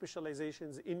some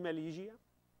specializations in Malaysia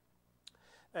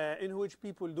in which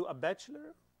people do a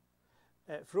bachelor,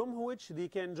 from which they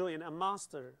can join a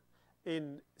master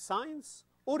in science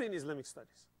or in Islamic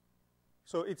studies.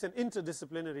 So it's an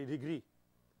interdisciplinary degree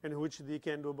in which they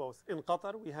can do both. In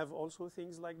Qatar, we have also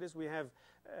things like this. We have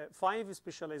 5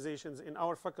 specializations in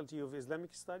our Faculty of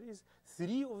Islamic Studies.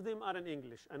 3 of them are in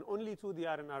English, and only 2 they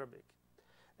are in Arabic.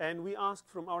 And we ask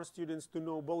from our students to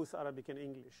know both Arabic and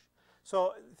English.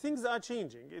 So things are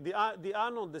changing. They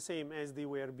are not the same as they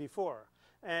were before.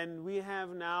 And we have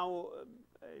now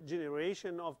a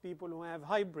generation of people who have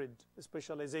hybrid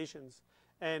specializations.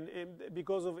 And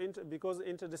because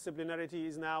interdisciplinarity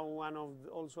is now one of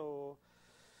also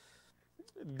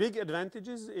big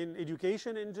advantages in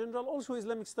education in general, also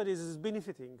Islamic studies is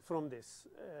benefiting from this.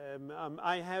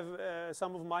 I have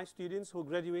some of my students who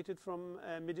graduated from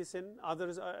medicine.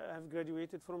 Others have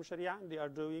graduated from Sharia. They are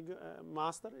doing a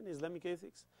master in Islamic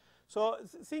ethics. So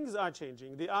things are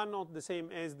changing. They are not the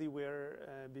same as they were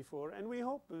before. And we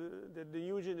hope that the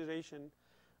new generation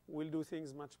will do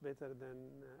things much better than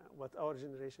what our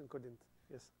generation couldn't.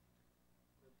 Yes.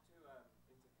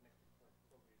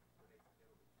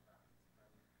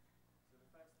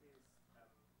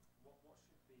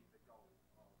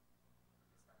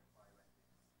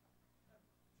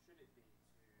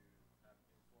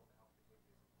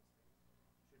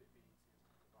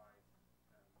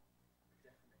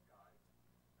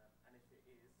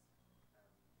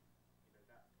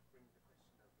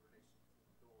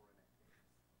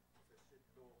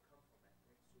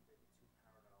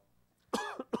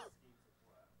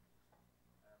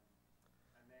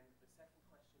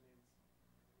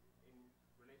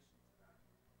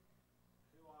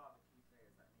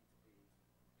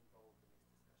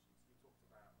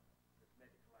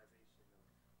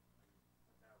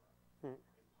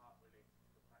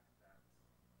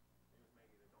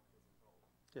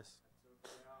 Yes. So if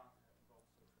they are involved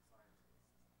social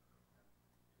scientists,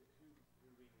 who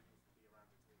really needs to be around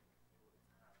the table in order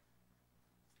to have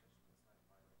discussions like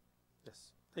bioethics?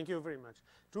 Yes. Thank you very much.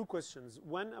 2 questions.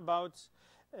 One about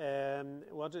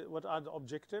what are the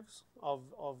objectives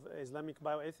of Islamic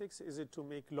bioethics? Is it to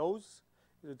make laws?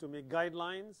 Is it to make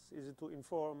guidelines? Is it to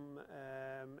inform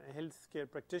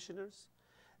healthcare practitioners?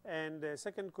 And the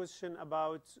second question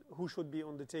about who should be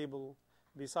on the table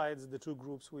besides the 2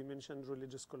 groups we mentioned,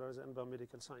 religious scholars and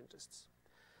biomedical scientists.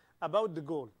 About the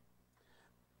goal,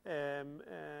 there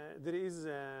is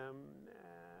a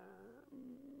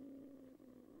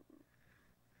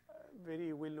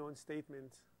very well-known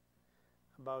statement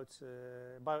about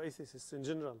bioethicists in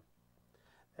general.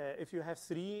 If you have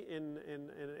 3 in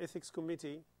an ethics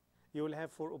committee, you will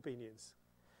have 4 opinions.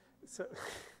 So,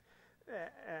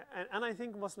 and I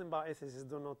think Muslim bioethicists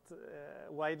do not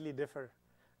widely differ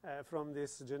from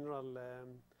this general,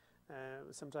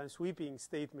 sometimes sweeping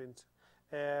statement.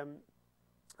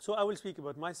 So I will speak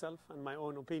about myself and my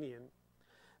own opinion.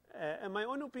 And my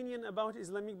own opinion about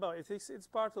Islamic bioethics, it's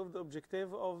part of the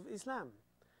objective of Islam,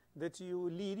 that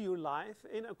you lead your life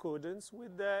in accordance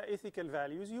with the ethical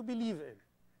values you believe in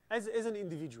as an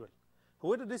individual.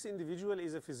 Whether this individual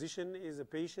is a physician, is a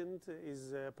patient,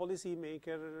 is a policy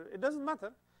maker, it doesn't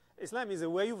matter. Islam is a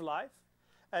way of life.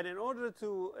 And in order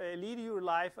to lead your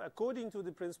life according to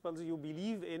the principles you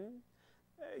believe in,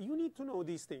 you need to know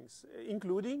these things,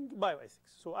 including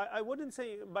bioethics. So I wouldn't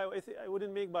say I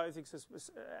wouldn't make bioethics a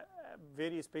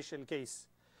very special case,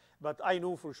 but I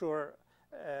know for sure,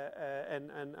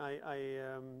 and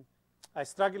I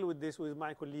struggle with this with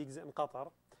my colleagues in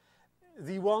Qatar.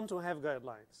 They want to have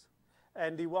guidelines,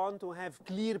 and they want to have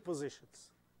clear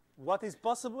positions, what is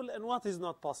possible and what is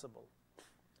not possible,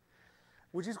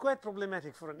 which is quite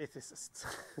problematic for an ethicist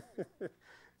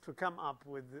to come up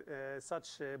with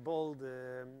such bold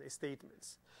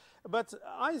statements. But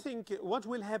I think what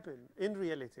will happen in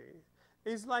reality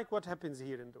is like what happens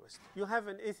here in the West. You have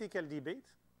an ethical debate,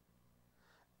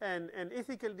 and an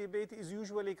ethical debate is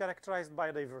usually characterized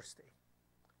by diversity.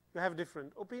 You have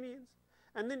different opinions,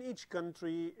 and then each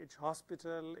country, each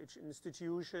hospital, each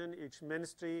institution, each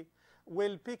ministry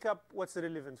will pick up what's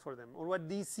relevant for them or what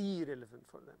they see relevant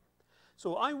for them.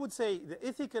 So I would say the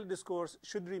ethical discourse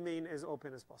should remain as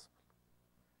open as possible.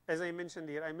 As I mentioned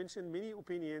here, I mentioned many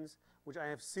opinions which I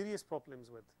have serious problems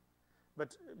with.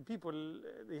 But people,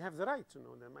 they have the right to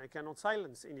know them. I cannot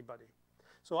silence anybody.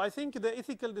 So I think the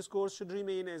ethical discourse should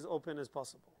remain as open as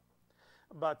possible.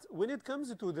 But when it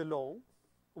comes to the law,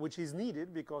 which is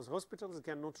needed because hospitals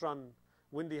cannot run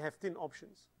when they have 10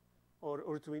 options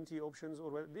or 20 options,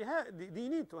 or they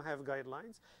need to have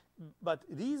guidelines. But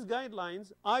these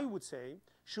guidelines, I would say,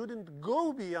 shouldn't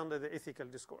go beyond the ethical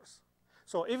discourse.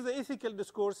 So if the ethical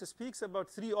discourse speaks about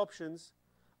 3 options,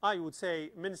 I would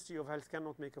say Ministry of Health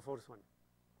cannot make a 4th one.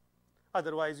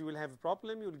 Otherwise, you will have a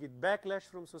problem, you will get backlash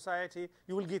from society,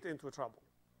 you will get into trouble.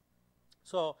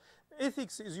 So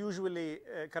ethics is usually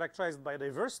characterized by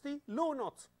diversity, law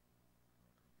not.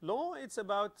 Law, it's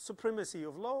about supremacy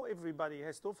of law, everybody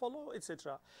has to follow,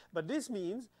 etc. But this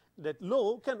means that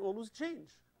law can always change.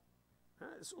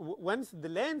 So once the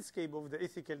landscape of the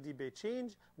ethical debate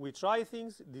change, we try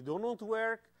things, they do not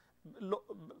work,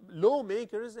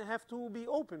 lawmakers have to be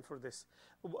open for this.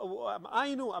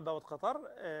 I know about Qatar,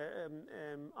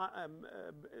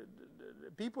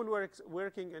 people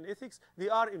working in ethics, they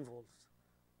are involved.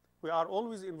 We are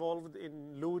always involved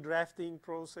in law drafting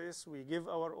process. We give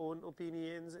our own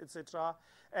opinions, etc.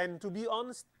 And to be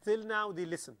honest, till now they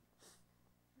listen.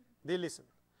 They listen.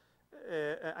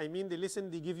 I mean, they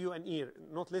listen. They give you an ear.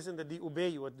 Not listen that they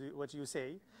obey what you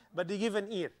say, but they give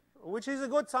an ear, which is a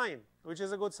good sign. Which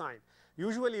is a good sign.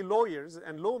 Usually, lawyers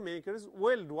and lawmakers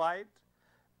worldwide,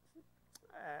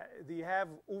 they have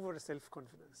over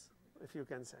self-confidence, if you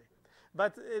can say.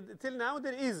 But till now,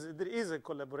 there is a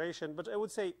collaboration. But I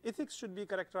would say ethics should be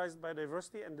characterized by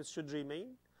diversity, and this should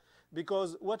remain.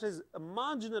 Because what is a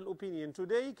marginal opinion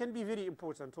today can be very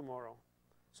important tomorrow.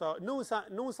 So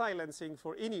no silencing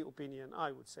for any opinion,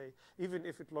 I would say, even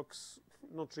if it looks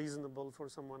not reasonable for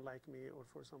someone like me or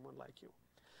for someone like you.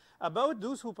 About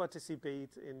those who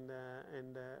participate in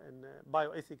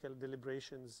bioethical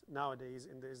deliberations nowadays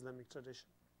in the Islamic tradition.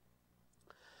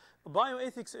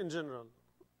 Bioethics in general,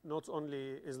 not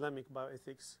only Islamic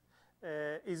bioethics,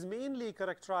 is mainly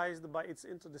characterized by its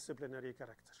interdisciplinary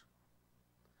character.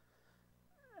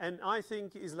 And I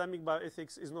think Islamic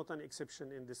bioethics is not an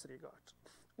exception in this regard.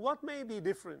 What may be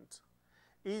different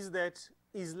is that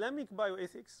Islamic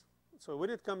bioethics, so when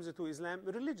it comes to Islam,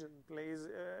 religion plays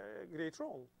a great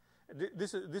role.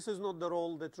 This is not the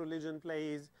role that religion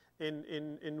plays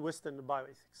in Western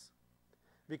bioethics.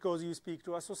 Because you speak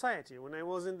to a society. When I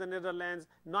was in the Netherlands,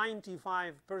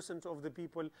 95% of the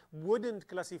people wouldn't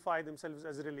classify themselves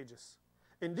as religious.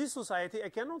 In this society, I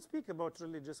cannot speak about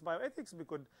religious bioethics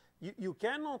because you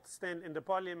cannot stand in the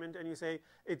parliament and you say,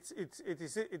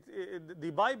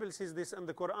 the Bible says this and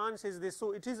the Quran says this,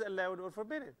 so it is allowed or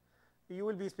forbidden. You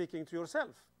will be speaking to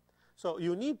yourself. So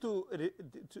you need to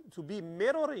be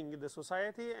mirroring the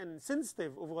society and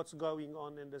sensitive of what's going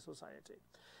on in the society.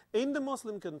 In the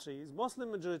Muslim countries,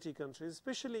 Muslim majority countries,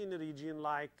 especially in a region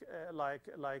like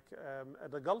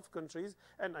the Gulf countries,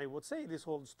 and I would say this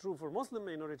holds true for Muslim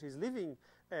minorities living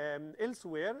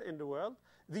elsewhere in the world,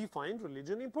 they find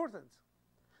religion important.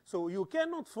 So you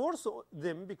cannot force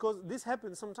them, because this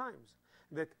happens sometimes,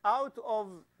 that out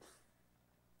of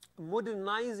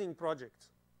modernizing projects,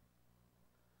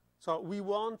 so we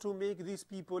want to make these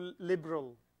people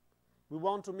liberal, we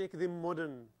want to make them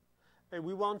modern,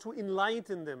 we want to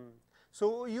enlighten them.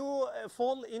 So you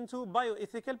fall into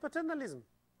bioethical paternalism.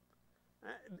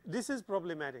 This is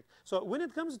problematic. So when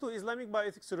it comes to Islamic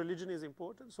bioethics, religion is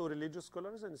important. So religious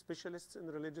scholars and specialists in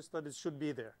religious studies should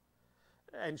be there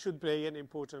and should play an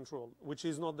important role, which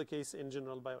is not the case in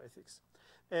general bioethics.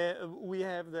 We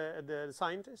have the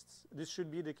scientists. This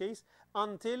should be the case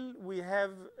until we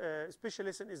have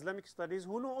specialists in Islamic studies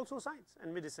who know also science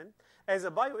and medicine. As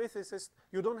a bioethicist,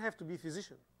 you don't have to be a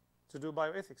physician to do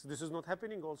bioethics. This is not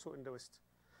happening also in the West.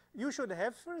 You should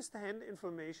have first-hand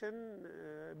information,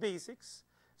 basics,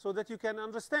 so that you can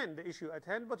understand the issue at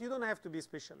hand, but you don't have to be a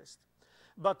specialist.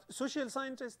 But social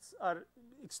scientists are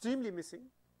extremely missing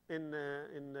in the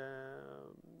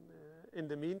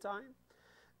meantime.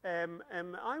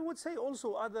 I would say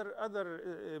also other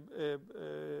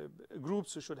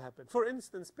groups should happen. For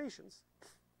instance, patients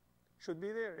should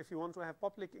be there. If you want to have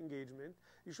public engagement,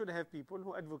 you should have people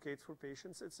who advocate for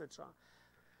patients, etc.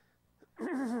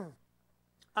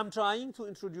 I'm trying to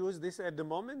introduce this at the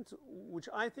moment, which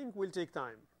I think will take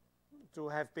time, to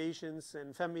have patients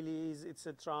and families,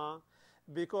 etc.,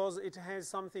 because it has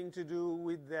something to do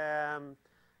with the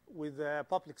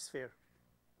public sphere,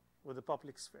 with the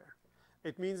public sphere.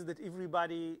 It means that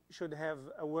everybody should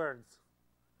have a word.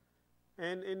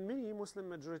 And in many Muslim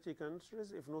majority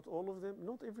countries, if not all of them,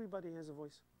 not everybody has a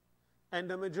voice. And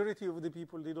the majority of the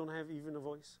people, they don't have even a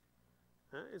voice.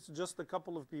 It's just a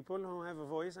couple of people who have a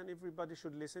voice, and everybody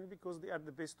should listen because they are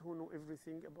the best who know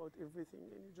everything about everything,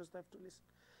 and you just have to listen.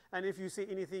 And if you say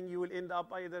anything, you will end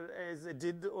up either as a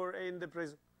did or in the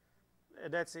prison.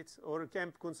 That's it, or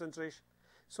camp concentration.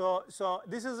 So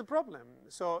this is a problem.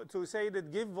 So to say that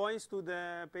give voice to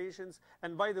the patients,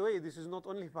 and by the way, this is not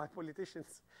only by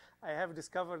politicians. I have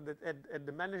discovered that at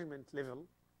the management level,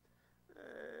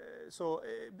 so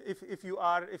if you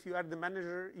are the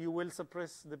manager, you will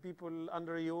suppress the people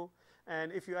under you,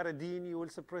 and if you are a dean, you will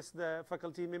suppress the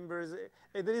faculty members.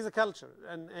 There is a culture,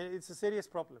 and it's a serious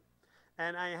problem.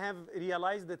 And I have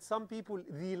realized that some people,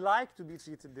 they like to be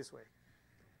treated this way,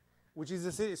 which is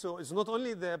so it's not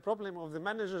only the problem of the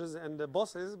managers and the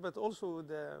bosses, but also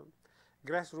the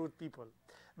grassroots people.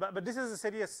 But this is a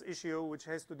serious issue which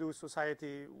has to do with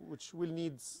society, which will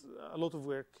need a lot of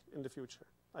work in the future,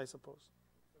 I suppose.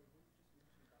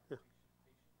 Yeah.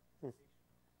 Is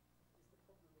the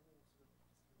problem of all sort of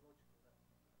epistemological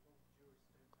that a lot of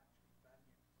jurists don't actually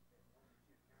value their knowledge and narratives of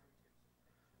patients,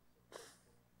 or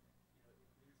therefore,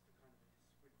 it leads to kind of a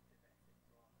descriptive ethic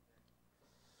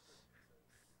rather than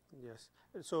prescriptive. Yes.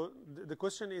 So the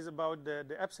question is about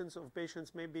the absence of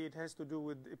patients. Maybe it has to do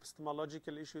with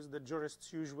epistemological issues that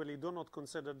jurists usually do not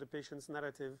consider the patient's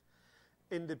narrative.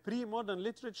 In the pre-modern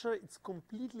literature, it's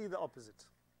completely the opposite.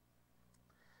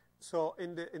 So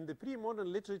in the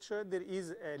pre-modern literature, there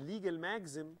is a legal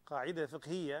maxim, قاعدة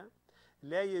فقهية,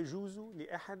 لا يجوز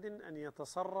لأحد أن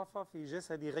يتصرف في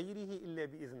جسد غيره إلا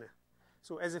بإذنه.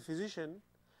 So as a physician,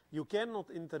 you cannot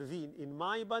intervene in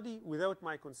my body without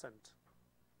my consent.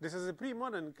 This is a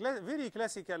pre-modern, very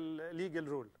classical legal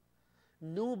rule.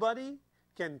 Nobody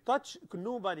can touch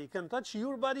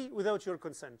your body without your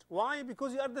consent. Why?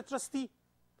 Because you are the trustee.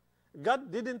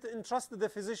 God didn't entrust the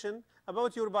physician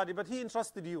about your body, but he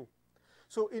entrusted you.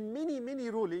 So in many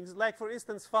rulings, like for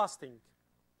instance fasting,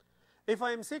 if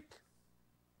I am sick,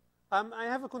 I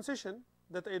have a concession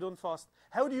that I don't fast.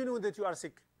 How do you know that you are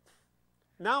sick?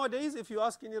 Nowadays, if you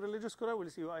ask any religious scholar, will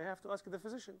say, I have to ask the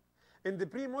physician. In the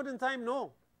pre-modern time,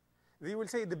 no. They will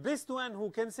say the best one who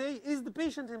can say is the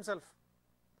patient himself,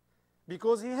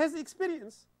 because he has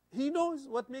experience. He knows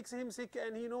what makes him sick,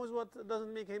 and he knows what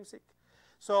doesn't make him sick.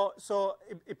 So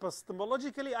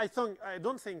epistemologically, I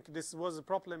don't think this was a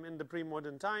problem in the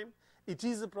pre-modern time. It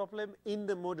is a problem in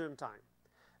the modern time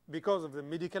because of the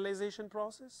medicalization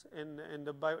process and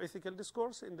the bioethical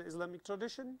discourse in the Islamic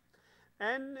tradition,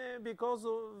 and because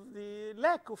of the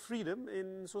lack of freedom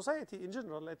in society in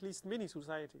general, at least many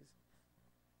societies.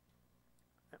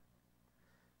 Yeah.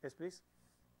 Yes, please.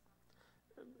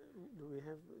 Do we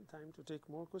have time to take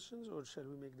more questions, or shall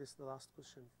we make this the last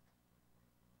question?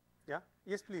 Yeah?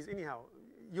 Yes, please. Anyhow,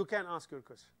 you can ask your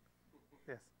question.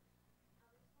 Yes.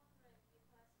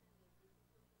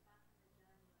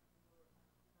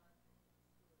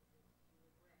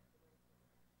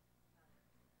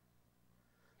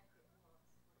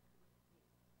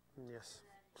 Yes.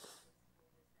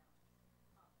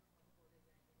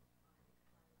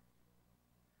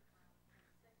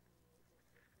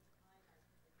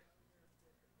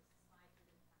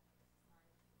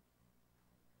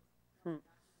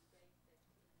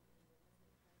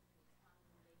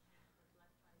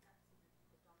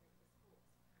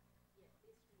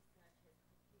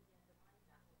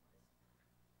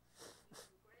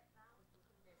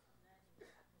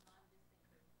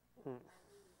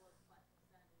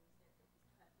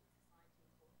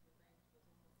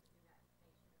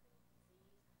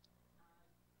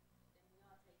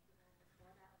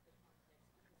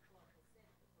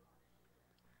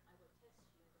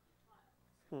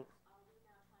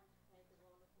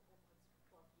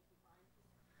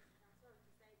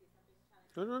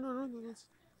 No. That's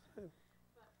fine.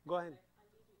 Go ahead.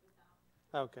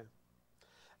 Okay.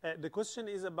 The question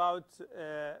is about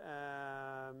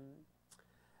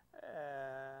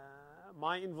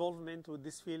my involvement with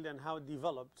this field and how it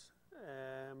developed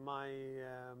my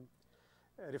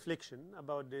reflection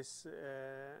about this.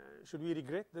 Should we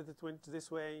regret that it went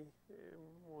this way?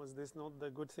 Was this not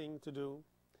the good thing to do?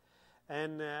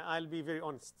 And I'll be very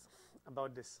honest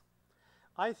about this.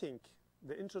 I think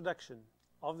the introduction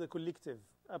of the collective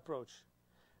approach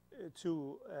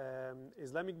to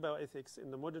Islamic bioethics in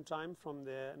the modern time from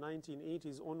the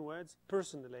 1980s onwards,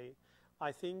 personally,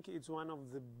 I think it's one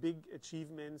of the big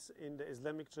achievements in the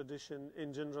Islamic tradition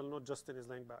in general, not just in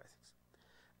Islamic bioethics.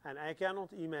 And I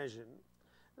cannot imagine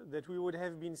that we would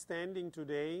have been standing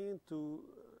today to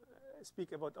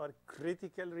speak about our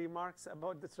critical remarks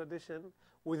about the tradition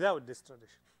without this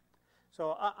tradition.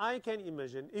 So I can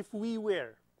imagine if we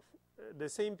were the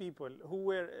same people who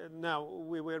were now,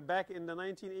 we were back in the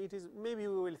 1980s, maybe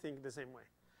we will think the same way.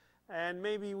 And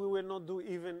maybe we will not do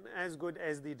even as good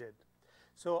as they did.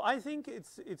 So I think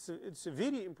it's a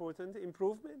very important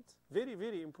improvement, very,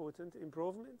 very important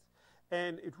improvement.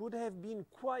 And it would have been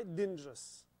quite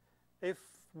dangerous if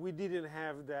we didn't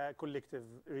have the collective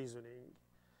reasoning.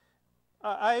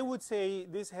 I would say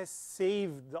this has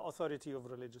saved the authority of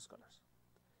religious scholars.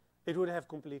 It would have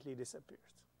completely disappeared.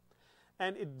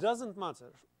 And it doesn't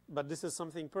matter, but this is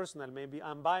something personal. Maybe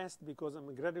I'm biased because I'm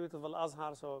a graduate of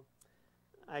Al-Azhar, so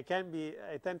I can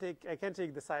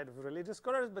take the side of religious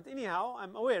scholars, but anyhow,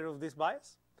 I'm aware of this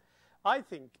bias. I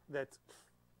think that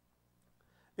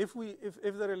if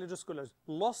the religious scholars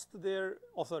lost their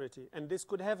authority, and this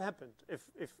could have happened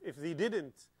if they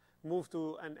didn't move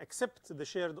to and accept the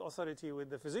shared authority with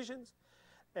the physicians,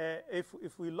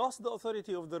 if we lost the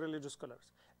authority of the religious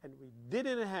scholars and we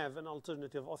didn't have an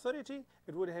alternative authority,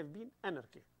 it would have been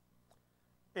anarchy.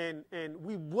 And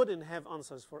we wouldn't have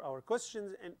answers for our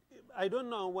questions, and I don't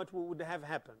know what would have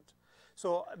happened.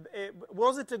 So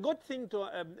was it a good thing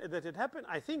that it happened?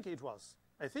 I think it was.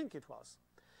 I think it was.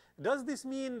 Does this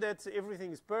mean that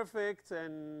everything is perfect?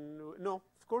 And no,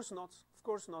 of course not. Of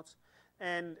course not.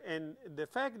 And the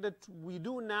fact that we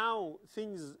do now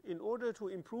things in order to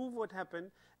improve what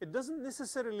happened, it doesn't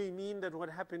necessarily mean that what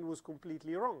happened was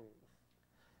completely wrong.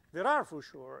 There are, for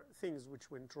sure, things which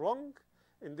went wrong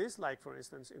in this, like, for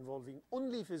instance, involving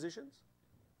only physicians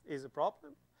is a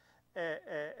problem.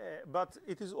 But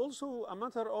it is also a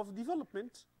matter of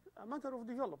development,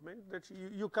 that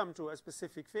you come to a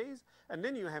specific phase, and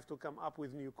then you have to come up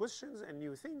with new questions and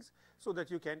new things so that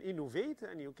you can innovate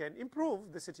and you can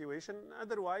improve the situation.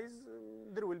 Otherwise,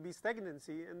 there will be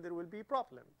stagnancy and there will be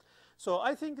problem. So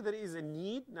I think there is a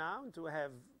need now to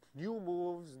have new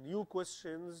moves, new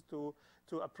questions, to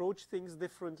approach things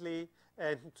differently,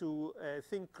 and to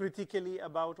think critically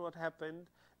about what happened.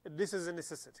 This is a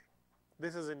necessity.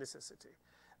 This is a necessity.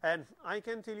 And I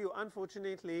can tell you,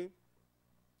 unfortunately,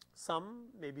 some,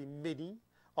 maybe many,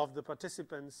 of the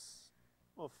participants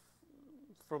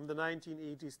from the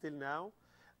 1980s till now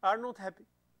are not happy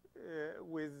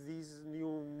with these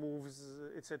new moves,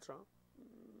 etc.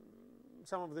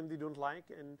 Some of them they don't like,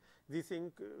 and they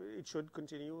think it should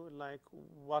continue like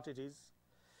what it is.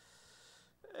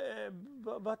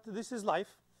 But this is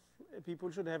life.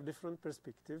 People should have different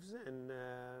perspectives, and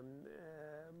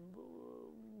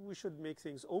we should make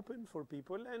things open for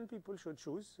people, and people should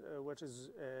choose what is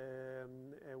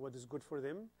good for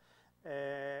them.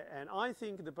 And I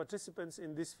think the participants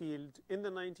in this field in the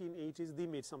 1980s, they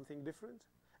made something different.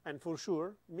 And for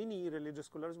sure, many religious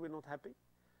scholars were not happy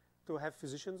to have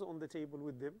physicians on the table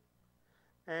with them.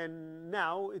 And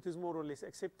now it is more or less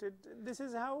accepted. This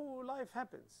is how life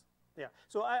happens. Yeah.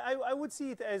 So I would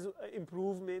see it as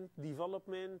improvement,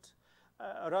 development,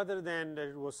 rather than that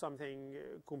it was something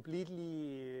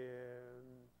completely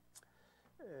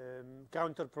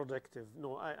counterproductive.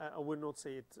 No, I would not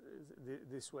say it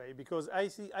this way, because I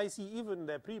see even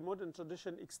the pre-modern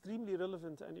tradition extremely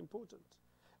relevant and important.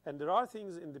 And there are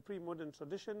things in the pre-modern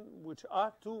tradition which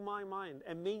are, to my mind,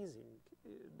 amazing.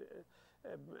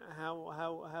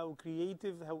 How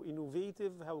creative, how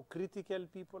innovative, how critical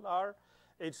people are.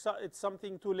 It's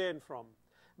something to learn from.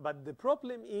 But the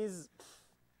problem is,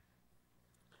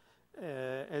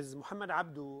 as Muhammad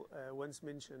Abdu once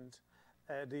mentioned,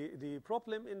 the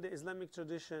problem in the Islamic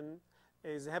tradition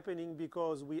is happening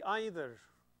because we either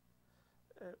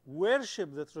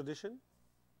worship the tradition,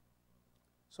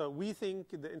 so we think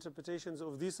the interpretations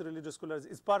of these religious scholars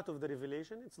is part of the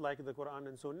revelation, it's like the Quran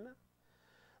and Sunnah,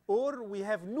 or we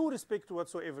have no respect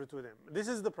whatsoever to them. This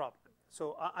is the problem.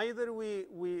 So either we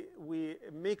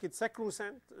make it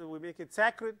sacrosanct, we make it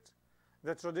sacred,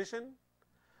 the tradition,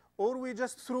 or we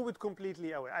just throw it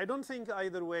completely away. I don't think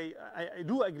either way. I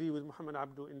do agree with Muhammad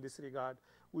Abdu in this regard.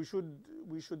 We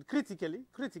should critically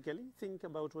think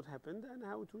about what happened and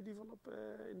how to develop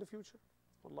in the future.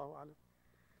 Wallahu a'lam.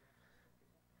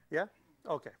 Yeah?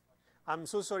 Okay. I'm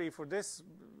so sorry for this.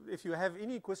 If you have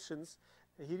any questions,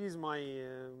 here is my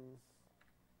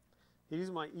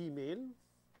email.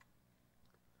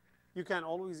 You can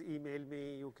always email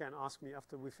me. You can ask me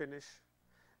after we finish.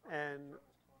 And,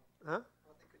 huh?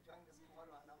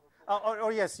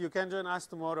 Or yes, you can join us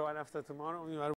tomorrow and after tomorrow.